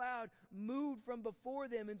pillar of cloud moved from before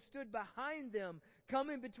them and stood behind them,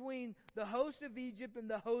 coming between the host of Egypt and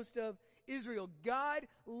the host of Israel. God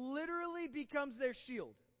literally becomes their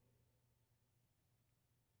shield.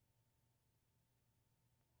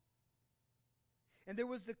 And there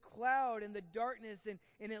was the cloud and the darkness,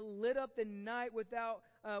 and it lit up the night without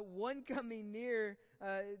one coming near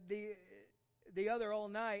the other all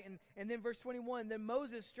night. And then verse 21, then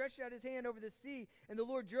Moses stretched out his hand over the sea, and the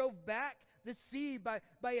Lord drove back the sea by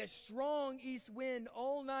a strong east wind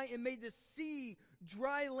all night, and made the sea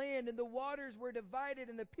dry land, and the waters were divided,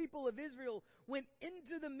 and the people of Israel went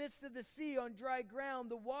into the midst of the sea on dry ground,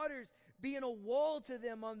 the waters being a wall to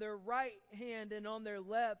them on their right hand and on their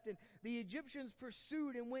left. And the Egyptians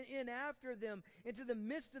pursued and went in after them into the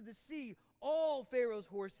midst of the sea, all Pharaoh's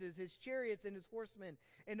horses, his chariots, and his horsemen.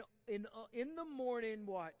 And in the morning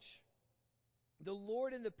watch, the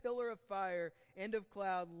Lord in the pillar of fire and of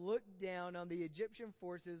cloud looked down on the Egyptian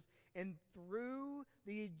forces and threw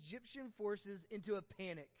the Egyptian forces into a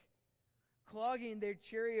panic, clogging their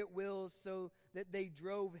chariot wheels so that they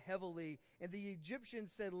drove heavily. And the Egyptians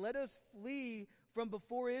said, let us flee from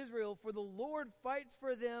before Israel, for the Lord fights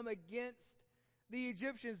for them against the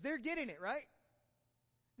Egyptians. They're getting it, right?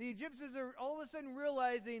 The Egyptians are all of a sudden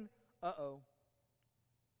realizing,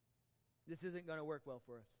 this isn't going to work well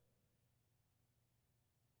for us.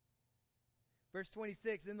 Verse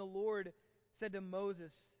 26, then the Lord said to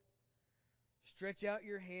Moses, stretch out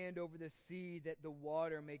your hand over the sea, that the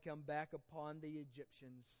water may come back upon the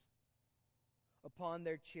Egyptians, upon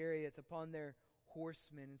their chariots, upon their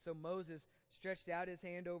horsemen. And so Moses stretched out his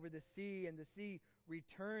hand over the sea, and the sea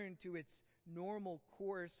returned to its normal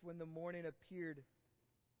course when the morning appeared.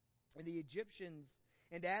 And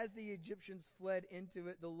as the Egyptians fled into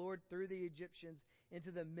it, the Lord threw the Egyptians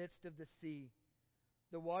into the midst of the sea.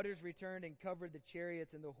 The waters returned and covered the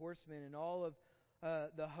chariots and the horsemen and all of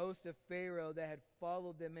the host of Pharaoh that had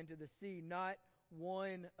followed them into the sea. Not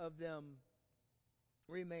one of them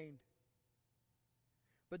remained.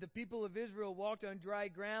 But the people of Israel walked on dry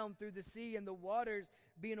ground through the sea, and the waters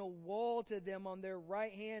being a wall to them on their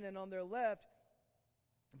right hand and on their left.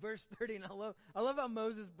 Verse 30, and I love how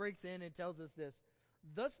Moses breaks in and tells us this.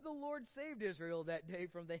 Thus the Lord saved Israel that day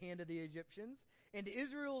from the hand of the Egyptians. And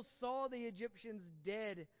Israel saw the Egyptians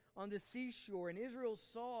dead on the seashore. And Israel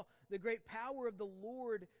saw the great power of the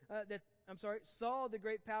Lord saw the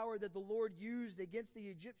great power that the Lord used against the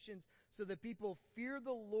Egyptians. So the people feared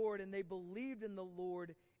the Lord, and they believed in the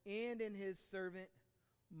Lord and in his servant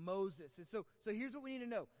Moses. And so here's what we need to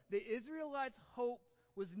know. The Israelites' hope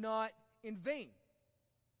was not in vain.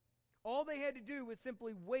 All they had to do was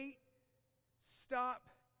simply wait, stop,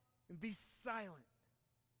 and be silent.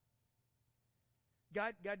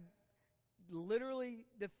 God literally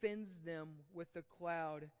defends them with the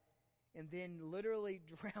cloud and then literally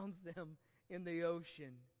drowns them in the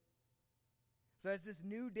ocean. So as this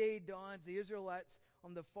new day dawns, the Israelites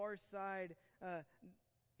on the far side,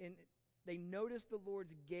 and they notice the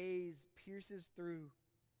Lord's gaze pierces through,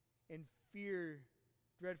 and fear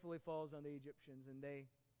dreadfully falls on the Egyptians, and they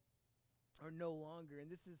are no longer. And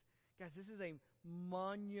this is a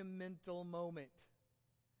monumental moment.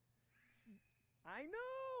 I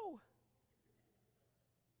know.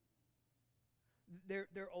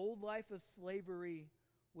 Their old life of slavery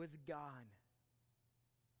was gone.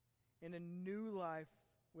 And a new life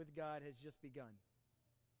with God has just begun.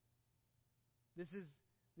 This is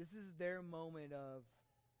their moment of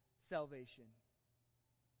salvation.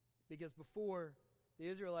 Because before, the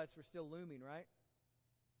Israelites were still looming, right?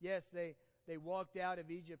 Yes, they walked out of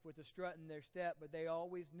Egypt with a strut in their step, but they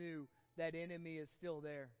always knew that enemy is still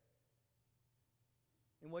there.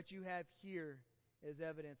 And what you have here is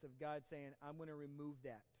evidence of God saying, I'm going to remove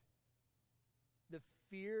that. The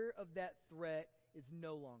fear of that threat is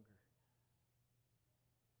no longer.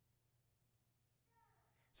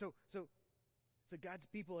 So God's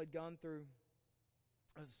people had gone through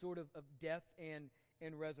a sort of death and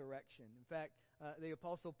resurrection. In fact, the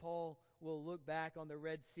Apostle Paul will look back on the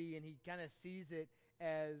Red Sea, and he kind of sees it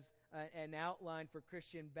as an outline for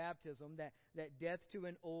Christian baptism, that death to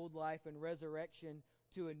an old life and resurrection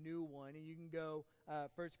to a new one. And you can go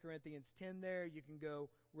 1 Corinthians 10 there. You can go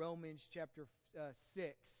Romans chapter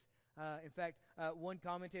 6. In fact, one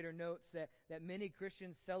commentator notes that many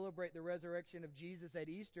Christians celebrate the resurrection of Jesus at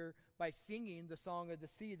Easter by singing the Song of the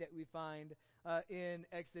Sea that we find in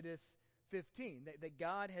Exodus 15. That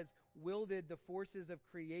God has wielded the forces of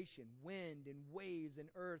creation, wind and waves and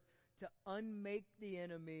earth, to unmake the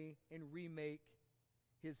enemy and remake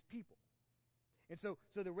His people. And so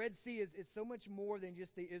the Red Sea is so much more than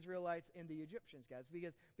just the Israelites and the Egyptians, guys,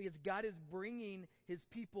 because God is bringing His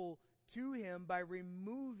people to Him by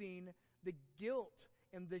removing the guilt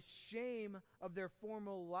and the shame of their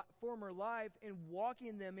former life and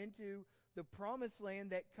walking them into the promised land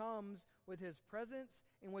that comes with His presence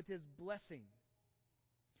and with His blessing.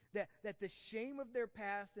 That the shame of their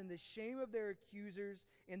past and the shame of their accusers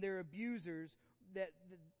and their abusers,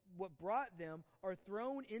 what brought them, are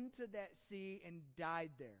thrown into that sea and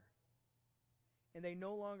died there. And they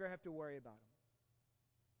no longer have to worry about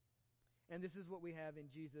them. And this is what we have in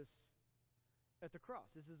Jesus at the cross.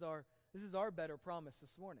 This is our better promise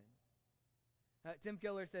this morning. Tim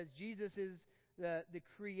Keller says Jesus is the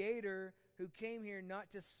Creator who came here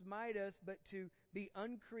not to smite us, but to be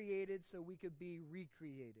uncreated so we could be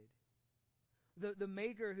recreated. The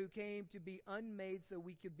Maker who came to be unmade so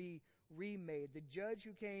we could be remade. The Judge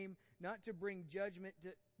who came not to bring judgment,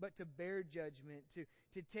 but to bear judgment.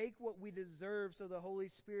 To take what we deserve so the Holy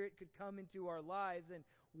Spirit could come into our lives. And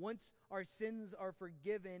once our sins are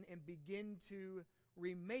forgiven and begin to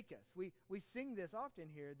remake us. We sing this often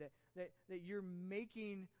here, that you're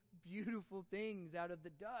making beautiful things out of the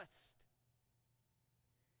dust.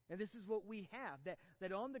 And this is what we have,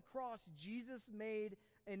 that on the cross, Jesus made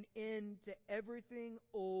an end to everything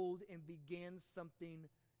old and began something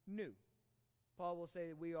new. Paul will say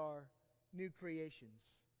that we are new creations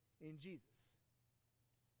in Jesus.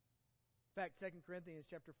 In fact, 2 Corinthians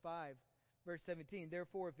chapter 5, verse 17,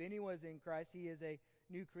 therefore, if anyone is in Christ, he is a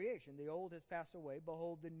new creation. The old has passed away.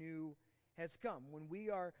 Behold, the new has come. When we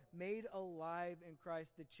are made alive in Christ,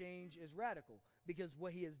 the change is radical, because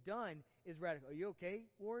what He has done is radical. Are you okay,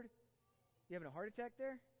 Ward? You having a heart attack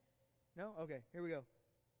there? No? Okay, here we go.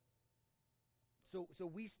 So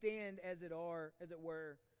we stand, as it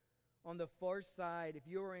were, on the far side. If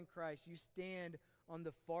you are in Christ, you stand on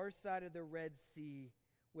the far side of the Red Sea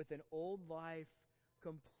with an old life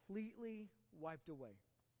completely wiped away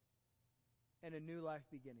and a new life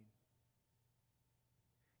beginning.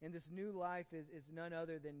 And this new life is none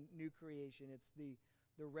other than new creation. It's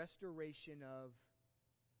the restoration of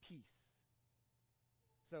peace.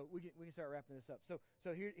 So we can start wrapping this up.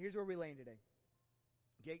 So here's where we land today.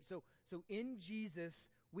 Okay, so in Jesus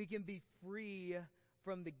we can be free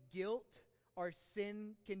from the guilt our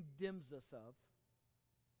sin condemns us of,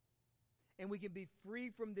 and we can be free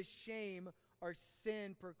from the shame our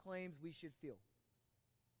sin proclaims we should feel.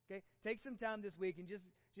 Okay, take some time this week and just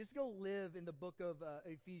go live in the book of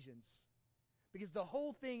Ephesians, because the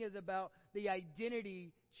whole thing is about the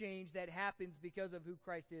identity change that happens because of who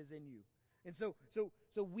Christ is in you. And so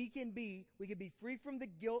we can be free from the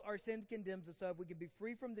guilt our sin condemns us of. We can be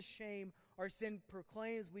free from the shame our sin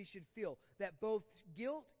proclaims we should feel. That both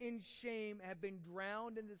guilt and shame have been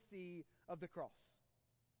drowned in the sea of the cross.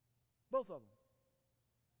 Both of them.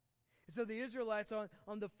 And so the Israelites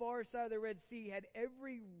on the far side of the Red Sea had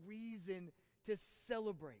every reason to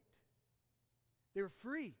celebrate. They were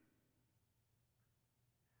free.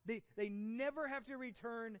 They never have to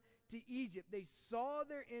return to Egypt. They saw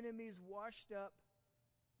their enemies washed up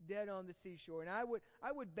dead on the seashore. And I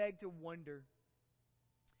would beg to wonder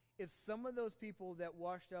if some of those people that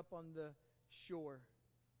washed up on the shore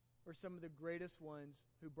were some of the greatest ones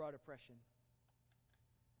who brought oppression.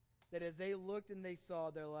 That as they looked and they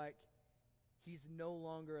saw, they're like, He's no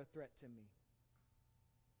longer a threat to me.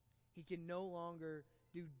 He can no longer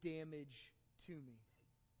do damage to me.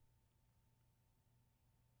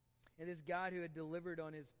 And this God who had delivered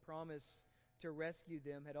on his promise to rescue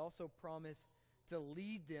them had also promised to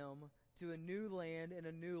lead them to a new land and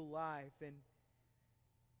a new life.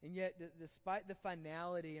 And yet, despite the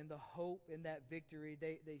finality and the hope in that victory,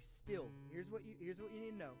 they still, here's what you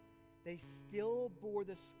need to know, they still bore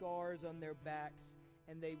the scars on their backs,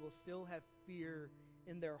 and they will still have fear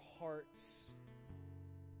in their hearts,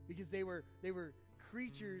 because they were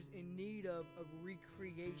creatures in need of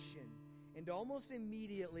recreation. And almost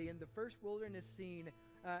immediately in the first wilderness scene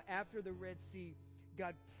after the Red Sea,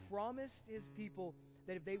 God promised his people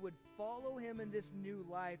that if they would follow him in this new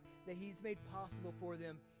life that he's made possible for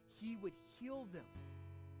them, he would heal them.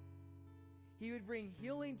 He would bring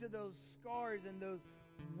healing to those scars and those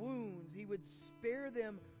wounds. He would spare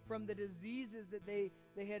them from the diseases that they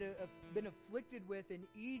had been afflicted with in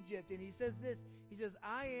Egypt. And he says this, he says,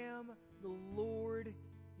 I am the Lord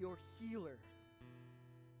your healer.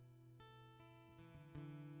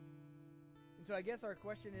 And so I guess our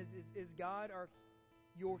question is God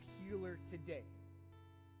your healer today?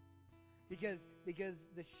 Because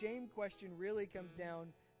the shame question really comes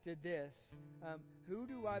down to this. Who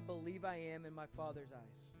do I believe I am in my Father's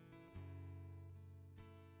eyes?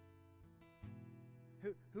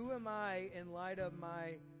 Who am I in light of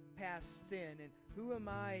my past sin? And who am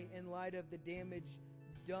I in light of the damage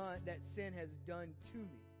done that sin has done to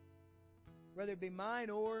me? Whether it be mine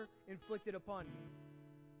or inflicted upon me.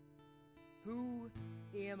 Who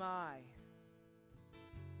am I?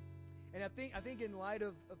 And I think in light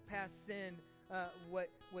of past sin,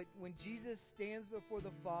 when Jesus stands before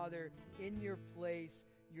the Father in your place,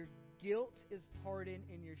 your guilt is pardoned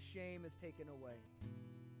and your shame is taken away.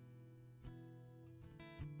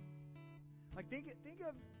 Like think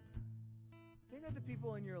of the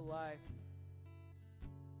people in your life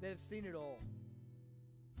that have seen it all.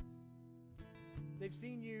 They've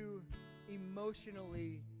seen you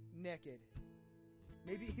emotionally naked,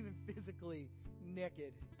 maybe even physically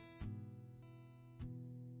naked.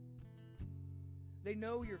 They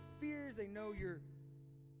know your fears, they know your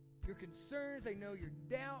concerns, they know your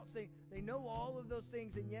doubts, they know all of those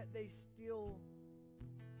things, and yet they still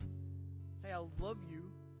say, I love you.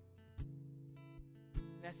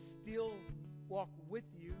 And I still walk with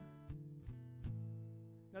you.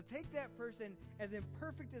 Now take that person as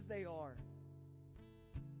imperfect as they are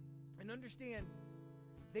and understand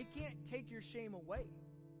they can't take your shame away.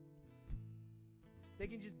 They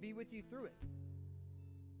can just be with you through it.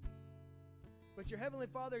 But your Heavenly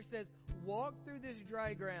Father says, walk through this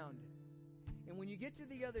dry ground. And when you get to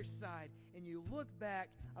the other side and you look back,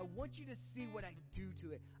 I want you to see what I do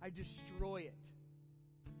to it. I destroy it.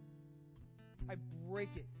 I break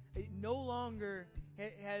it. It no longer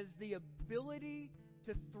has the ability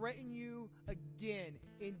to threaten you again.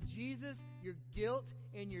 In Jesus, your guilt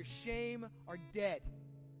and your shame are dead.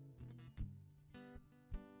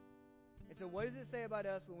 And so what does it say about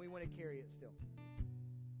us when we want to carry it still?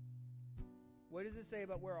 What does it say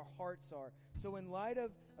about where our hearts are? So in light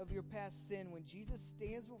of your past sin, when Jesus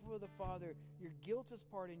stands before the Father, your guilt is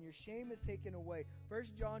pardoned, your shame is taken away. 1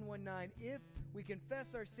 John 1:9, if we confess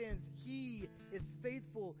our sins, He is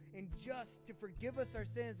faithful and just to forgive us our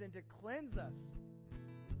sins and to cleanse us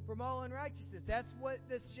from all unrighteousness. That's what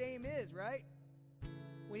this shame is, right?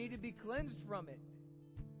 We need to be cleansed from it.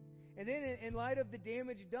 And then in light of the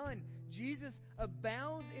damage done, Jesus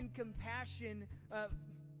abounds in compassion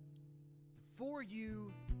for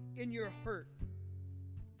you in your hurt.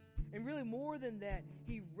 And really more than that,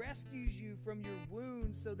 He rescues you from your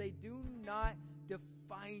wounds so they do not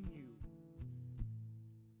define you.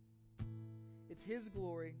 It's His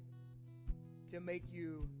glory to make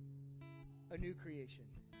you a new creation.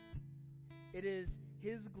 It is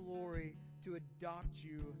His glory to adopt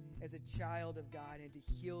you as a child of God and to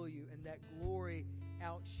heal you. And that glory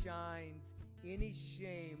outshines any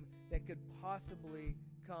shame that could possibly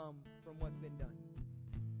come from what's been done.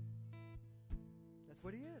 That's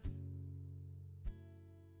what He is.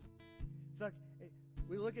 It's like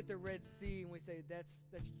we look at the Red Sea and we say,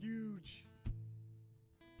 that's huge.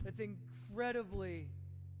 That's incredibly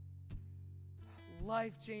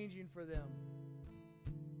life-changing for them.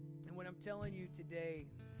 And what I'm telling you today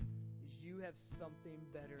is you have something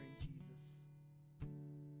better in Jesus.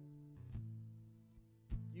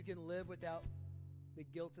 You can live without the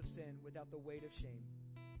guilt of sin, without the weight of shame.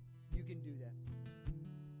 You can do that.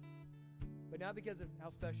 But not because of how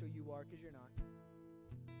special you are, because you're not.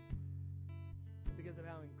 But because of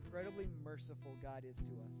how incredibly merciful God is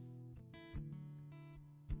to us.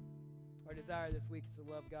 Our desire this week is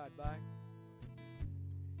to love God by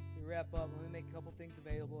we wrap up, let me make a couple things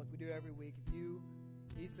available like we do every week. If you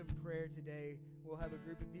need some prayer today, we'll have a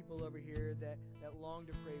group of people over here that long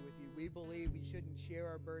to pray with you. We believe we shouldn't share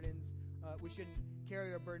our burdens. We shouldn't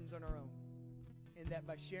carry our burdens on our own. And that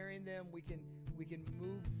by sharing them, we can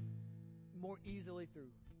move more easily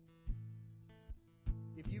through.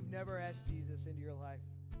 If you've never asked Jesus into your life,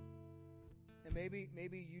 and maybe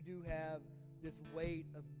you do have this weight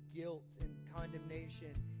of guilt and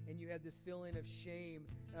condemnation, and you have this feeling of shame,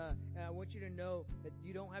 and I want you to know that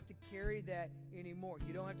you don't have to carry that anymore.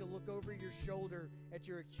 You don't have to look over your shoulder at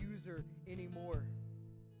your accuser anymore.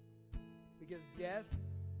 Because death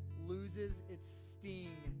loses its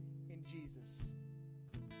sting in Jesus.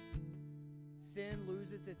 Sin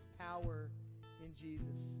loses its power in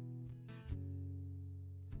Jesus.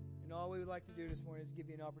 And all we would like to do this morning is give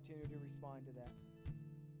you an opportunity to respond to that.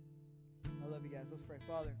 I love you guys. Let's pray.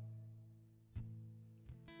 Father,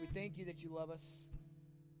 we thank you that you love us.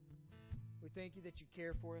 We thank you that you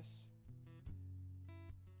care for us.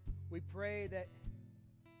 We pray that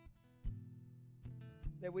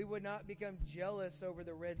we would not become jealous over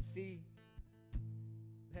the Red Sea,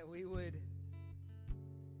 that we would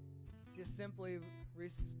just simply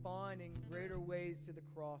respond in greater ways to the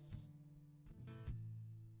cross.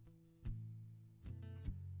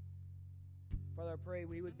 Father, I pray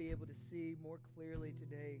we would be able to see more clearly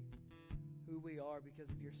today who we are because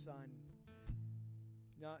of your Son,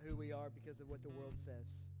 not who we are because of what the world says.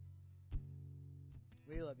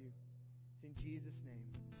 We love you. It's in Jesus' name.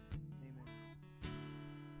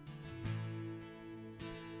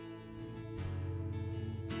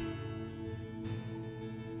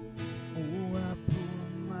 Oh, I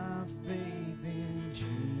put my faith in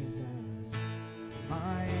Jesus,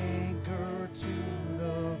 my anchor to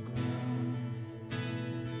the ground,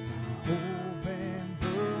 my hope and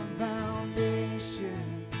firm foundation.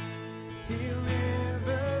 He'll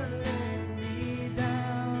never let me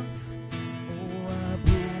down. Oh, I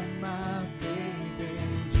put my faith in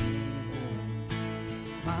Jesus.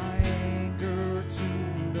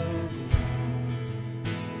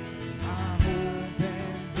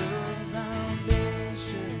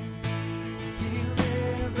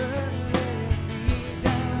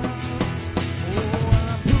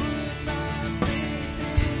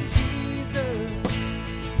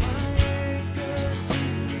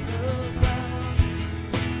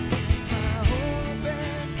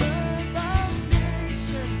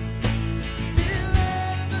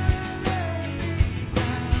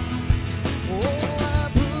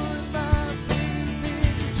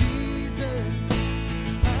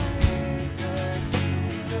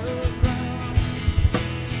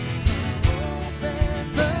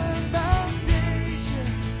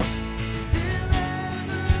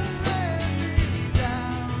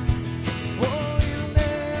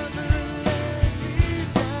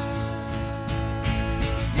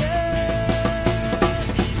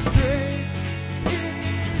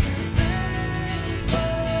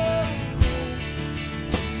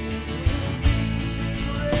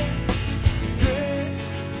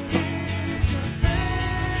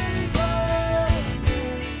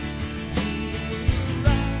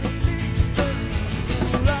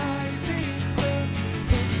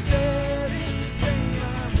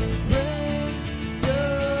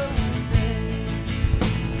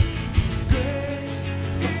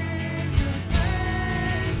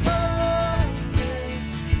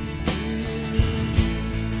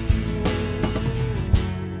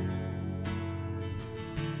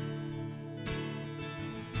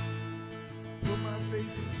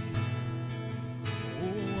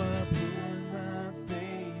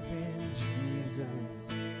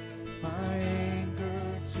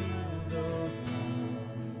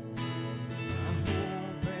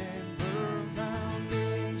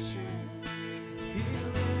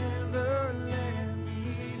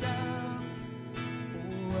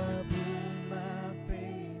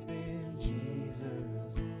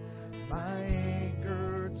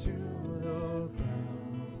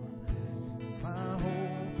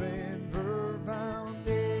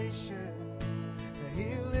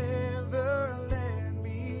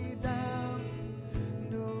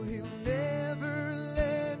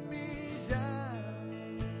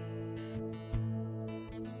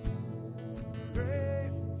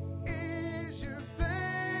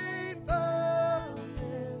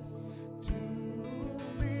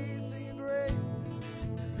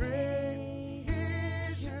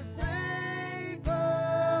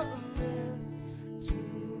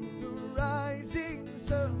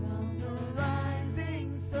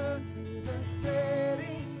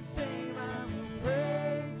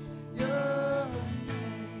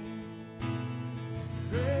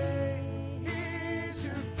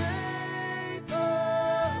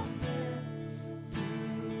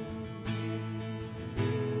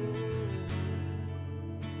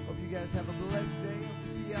 guys have a blessed day. Hope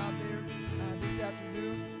to see you out there this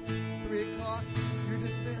afternoon.